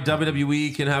 explain why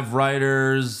WWE can have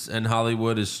writers and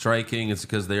Hollywood is striking. It's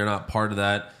because they are not part of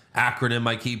that acronym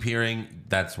I keep hearing.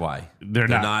 That's why. They're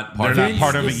not part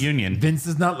of a union. Vince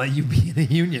does not let you be in a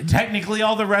union. Technically,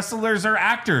 all the wrestlers are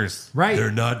acters. Right.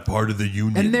 They're not part of the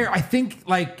union. And I think,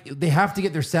 they have to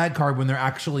get their SAG card when they're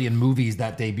actually in movies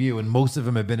that debut, and most of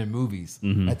them have been in movies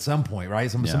at some point, right?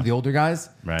 Some of the older guys.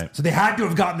 Right. So they had to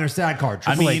have gotten their SAG card.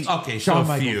 I mean, okay, Shawn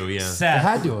so a Michaels. few, yeah. Seth. They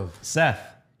had to have. Seth.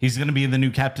 He's going to be the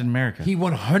new Captain America. He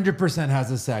 100%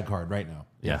 has a SAG card right now.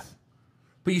 yeah.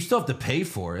 But you still have to pay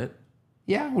for it.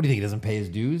 Yeah. What do you think? He doesn't pay his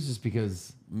dues just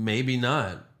because? Maybe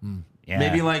not. Yeah.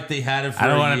 Maybe like they had it for I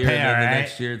don't a wanna year, pay, and then the alright?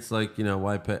 next year it's like,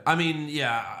 why pay? I mean,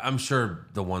 yeah, I'm sure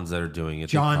the ones that are doing it.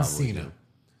 they John probably Cena. do.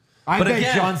 I But bet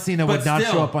again, John Cena would but not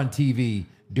still- show up on TV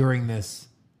during this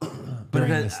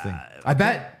this thing. I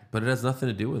bet. But it has nothing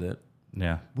to do with it.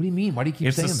 Yeah. What do you mean? Why do you keep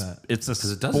It's saying a, that? it's a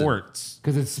it doesn't. sports.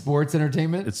 Because it's sports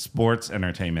entertainment? It's sports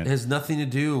entertainment. It has nothing to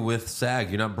do with SAG.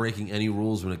 You're not breaking any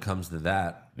rules when it comes to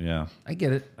that. Yeah. I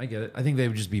get it. I think they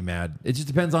would just be mad. It just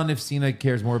depends on if Cena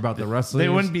cares more about the wrestlers. They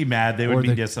wouldn't be mad. They Or would be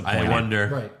the- disappointed. I wonder.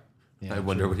 Right. Yeah, I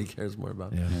wonder what he cares more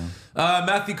about. Yeah.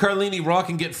 Matthew Carlini, Raw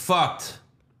can get fucked.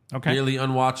 Okay. Nearly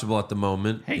unwatchable at the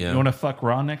moment. Hey, Yeah. you want to fuck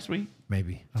Raw next week?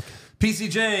 Maybe. Okay.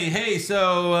 PCJ, hey,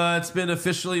 so it's been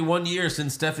officially 1 year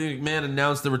since Stephanie McMahon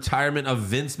announced the retirement of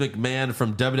Vince McMahon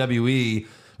from WWE.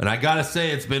 And I got to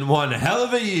say, it's been one hell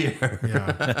of a year.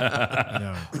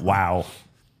 Yeah. Wow.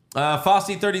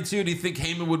 Fossey32, do you think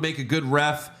Heyman would make a good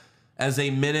ref as a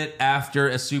minute after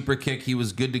a super kick? He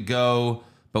was good to go,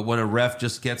 but when a ref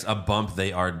just gets a bump,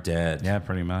 they are dead. Yeah,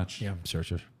 pretty much. Yeah. Sure.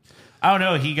 I don't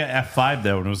know. He got F5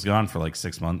 though and was gone for like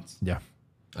 6 months. Yeah.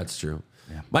 That's true.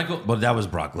 Yeah. Michael, but that was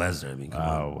Brock Lesnar. I mean, come on.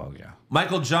 Oh, well, yeah.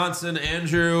 Michael Johnson,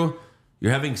 Andrew,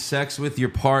 you're having sex with your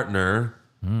partner.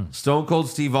 Stone Cold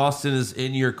Steve Austin is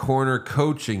in your corner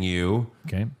coaching you.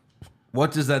 Okay.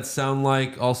 What does that sound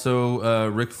like? Also,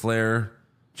 Ric Flair,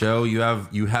 Joe, you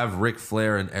have Ric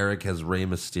Flair and Eric has Rey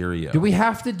Mysterio. Do we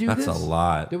have to do That's this? a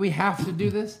lot. Do we have to do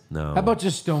this? No. How about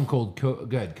just Stone Cold?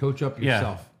 Good. Coach up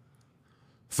yourself.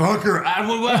 Fucker.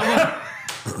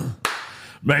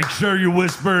 Make sure you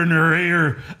whisper in her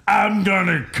ear, I'm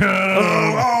gonna come.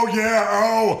 Oh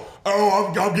yeah.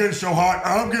 I'm getting so hot.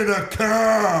 I'm gonna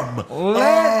come.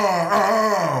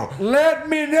 Let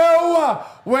me know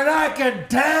when I can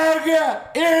tag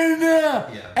in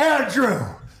Andrew.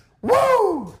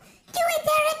 Woo! Do it,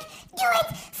 Derek. Do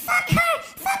it. Fuck her.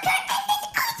 Fuck her.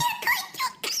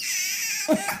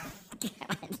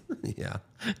 Yeah.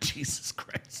 Jesus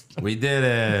Christ. We did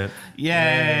it.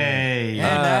 Yay.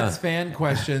 And that's fan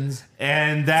questions.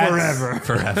 And that's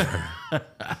Forever.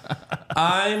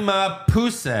 I'm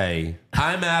Poussey.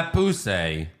 I'm at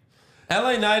Poussey.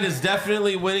 LA Knight is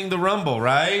definitely winning the Rumble,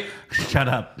 right? Shut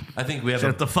up. I think we have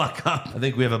Shut the fuck up. I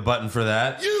think we have a button for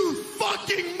that. You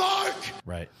fucking mark!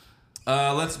 Right.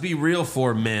 Let's be real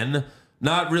for men.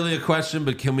 Not really a question,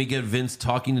 but can we get Vince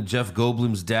talking to Jeff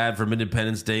Goldblum's dad from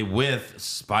Independence Day with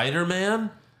Spider-Man?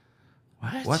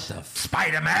 What the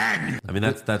Spider-Man? I mean,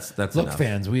 that's Look, enough.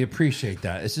 fans, we appreciate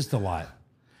that. It's just a lot.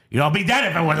 You'd all be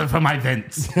dead if it wasn't for my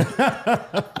Vince. You'd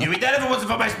be dead if it wasn't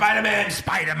for my Spider-Man.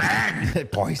 Spider-Man.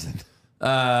 Poison.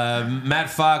 Matt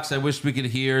Fox, I wish we could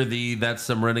hear the "That's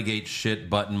Some Renegade Shit"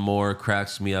 button more.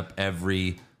 Cracks me up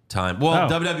every time. Well,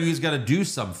 WWE's got to do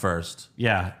some first.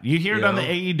 Yeah, you hear it on the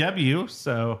AEW,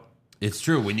 so... It's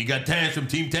true. When you got Taz from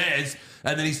Team Taz,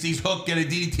 and then he sees Hook get a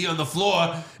DDT on the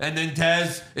floor, and then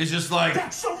Taz is just like...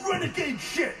 That's some renegade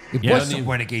shit. It was some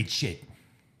renegade shit.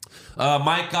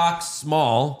 Mike Ox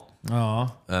Small.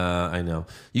 Aw. I know.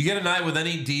 You get a night with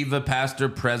any diva, past or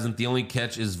present. The only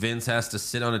catch is Vince has to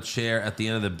sit on a chair at the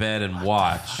end of the bed and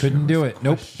watch. Couldn't do it.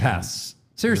 Nope. Pass.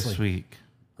 Seriously. This week.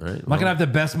 All right, I'm not going to have the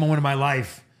best moment of my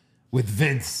life with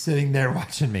Vince sitting there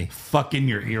watching me. Fucking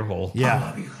your ear hole.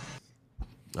 Yeah.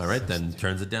 All right, then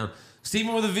turns it down.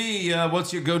 Steven with a V,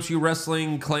 what's your go-to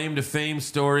wrestling claim to fame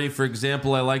story? For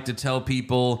example, I like to tell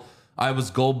people I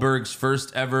was Goldberg's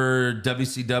first ever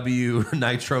WCW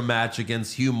Nitro match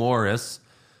against Hugh Morris.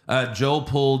 Joe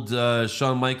pulled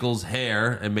Shawn Michaels'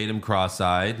 hair and made him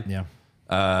cross-eyed.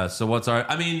 Yeah. So what's our...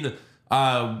 I mean,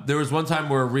 there was one time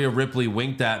where Rhea Ripley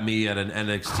winked at me at an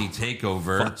NXT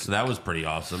takeover, so that was pretty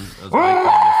awesome. That was my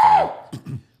claim to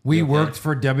fame. We worked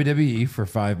for WWE for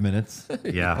 5 minutes.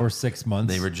 Yeah. Or 6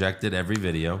 months. They rejected every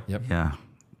video. Yep. Yeah.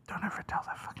 Don't ever tell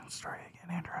that fucking story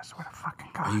again, Andrew. I swear to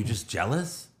fucking God. Are you just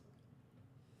jealous?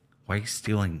 Why are you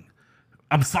stealing?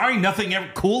 I'm sorry nothing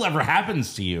cool ever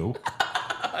happens to you.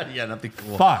 Yeah, nothing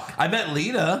cool. Fuck. I met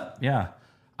Lita. Yeah.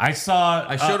 I saw...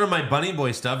 I showed her my Bunny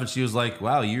Boy stuff, and she was like,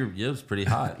 wow, it was pretty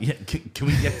hot. Yeah, can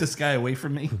we get this guy away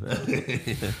from me?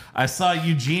 I saw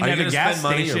Eugene Are you at a gonna gas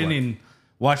spend money or station what? and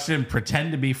watched him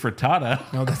pretend to be frittata.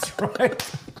 No, that's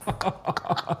right.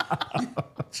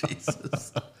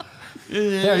 Jesus.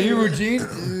 Yeah, you were Gene.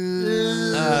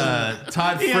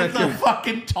 Todd He has a Fricker.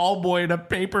 fucking tall boy in a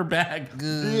paper bag.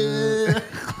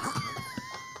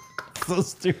 So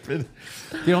stupid.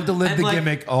 You don't have to live the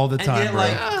gimmick all the time, and bro.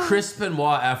 yet, like, Chris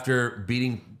Benoit, after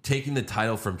taking the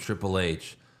title from Triple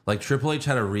H, like Triple H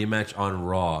had a rematch on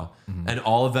Raw, and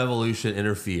all of Evolution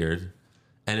interfered,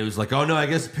 and it was like, oh no, I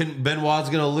guess Benoit's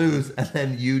gonna lose, and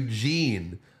then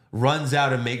Eugene runs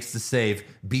out and makes the save,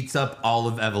 beats up all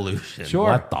of Evolution.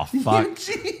 Sure. What the fuck?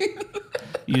 Eugene.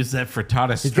 Use that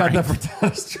frittata He's got strength.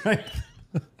 that frittata strength.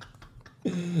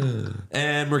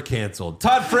 And we're canceled.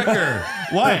 Todd Fricker.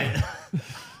 What?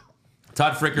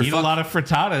 Todd Fricker. Eat a lot of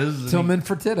frittatas. Tillman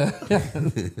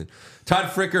Fertitta. Todd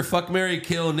Fricker, fuck, marry,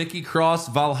 kill Nikki Cross,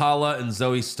 Valhalla, and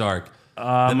Zoe Stark. The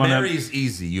I'm gonna marry's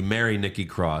easy. You marry Nikki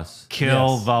Cross.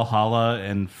 kill Yes. Valhalla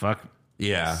and fuck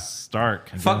Yeah. Stark.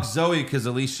 Fuck Zoe, because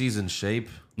at least she's in shape.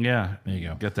 Yeah. There you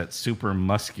go. Got that super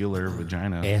muscular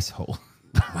vagina. Asshole.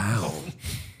 Wow.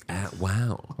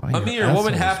 Wow. your Amir, what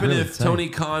would asshole is happen really if tight. Tony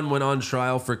Khan went on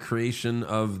trial for creation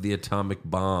of the atomic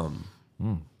bomb?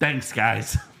 Thanks,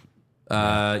 guys.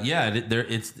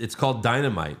 It's called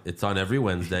Dynamite. It's on every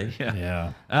Wednesday.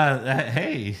 Yeah.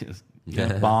 Hey.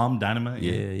 Bomb, dynamite.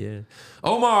 Yeah.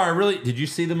 Omar, really? Did you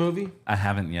see the movie? I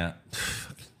haven't yet.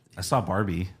 I saw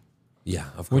Barbie. Yeah,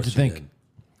 of course. What'd you think?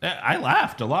 did. I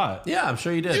laughed a lot. Yeah, I'm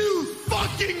sure you did. You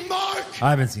fucking mark! I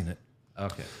haven't seen it.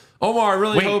 Okay. Omar, I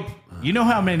really Wait, hope. you know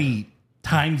how many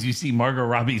times you see Margot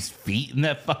Robbie's feet in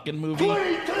that fucking movie?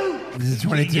 22! This is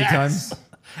 22 Yes. times?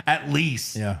 At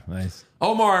least. Yeah, nice.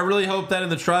 Omar, I really hope that in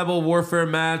the tribal warfare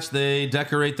match they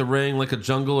decorate the ring like a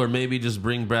jungle, or maybe just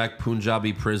bring back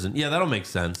Punjabi prison. Yeah, that'll make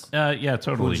sense. Yeah,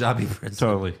 totally. Punjabi prison.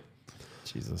 Totally.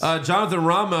 Jesus. Jonathan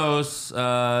Ramos,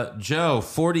 Joe,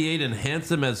 48 and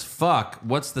handsome as fuck.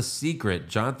 What's the secret?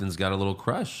 Jonathan's got a little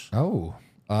crush.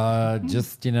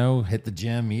 Just, hit the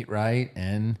gym, eat right,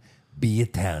 and be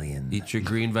Italian. Eat your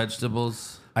green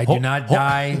vegetables. I do not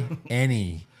dye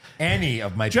any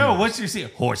of my Joe, peers. what's your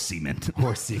semen? Horse semen.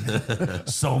 Horse semen?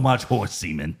 So much horse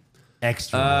semen.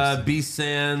 Extra. B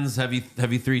Sands, have you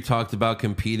three talked about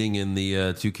competing in the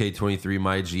 2K23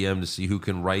 My GM to see who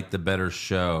can write the better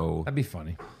show? That'd be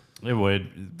funny. It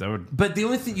would. That would. But the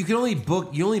only thing you can only book,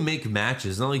 you only make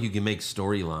matches. It's not like you can make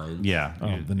storylines. Yeah.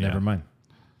 Oh, then never mind.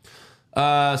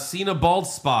 Cena bald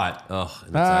spot. Oh, and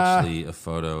it's actually a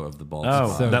photo of the bald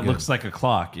spot. Oh, that looks like a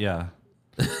clock. Yeah.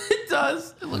 It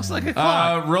does. It looks like a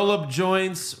clock. Roll-up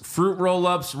joints, fruit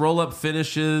roll-ups, roll-up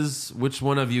finishes. Which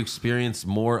one have you experienced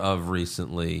more of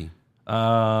recently?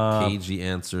 Cagey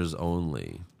answers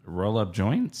only. Roll-up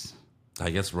joints? I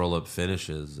guess roll-up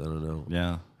finishes. I don't know.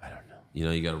 Yeah. You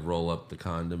know, you got to roll up the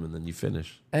condom and then you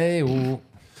finish. Hey, well,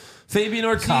 Fabian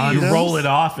Ortiz. You roll it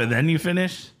off and then you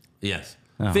finish? Yes.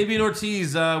 Oh. Fabian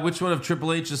Ortiz, which one of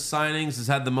Triple H's signings has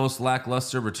had the most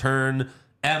lackluster return?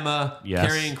 Emma,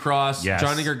 Yes. Karrion Kross, Yes.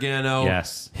 Johnny Gargano,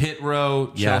 Yes. Hit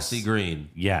Row, Yes. Chelsea Green.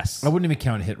 Yes. I wouldn't even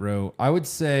count Hit Row. I would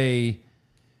say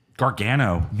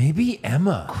Gargano. maybe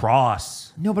Emma.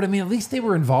 Cross. No, but I mean, at least they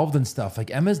were involved in stuff.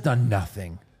 Like Emma's done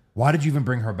nothing. Why did you even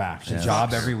bring her back? She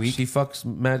job every week. She fucks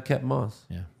Madcap Moss.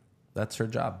 Yeah. That's her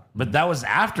job. But that was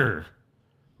after,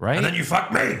 right? And then you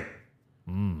fuck me.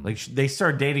 Like they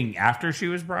started dating after she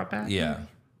was brought back? Yeah,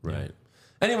 right.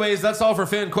 Anyways, that's all for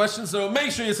fan questions. So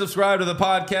make sure you subscribe to the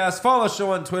podcast. Follow the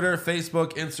show on Twitter,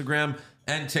 Facebook, Instagram,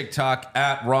 and TikTok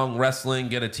at Wrong Wrestling.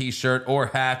 Get a t-shirt or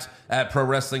hat at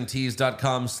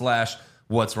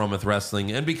prowrestlingtees.com/What's Wrong with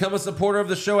Wrestling. And become a supporter of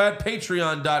the show at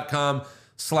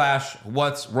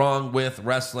patreon.com/What's Wrong with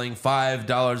Wrestling.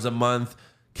 $5 a month.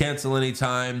 Cancel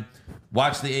anytime.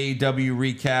 Watch the AEW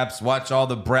recaps. Watch all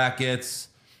the brackets.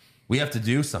 We have to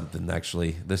do something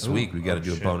actually this week. We got to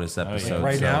do a bonus episode.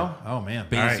 Right So now? Oh, man.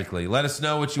 Basically, let us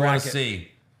know what you want to Bracket. see.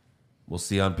 We'll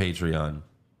see you on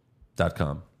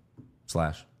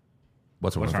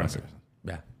patreon.com/What's Wrong with Wrestling.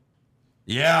 Yeah.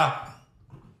 Yeah.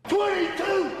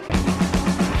 22!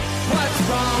 What's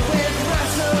wrong with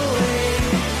wrestling?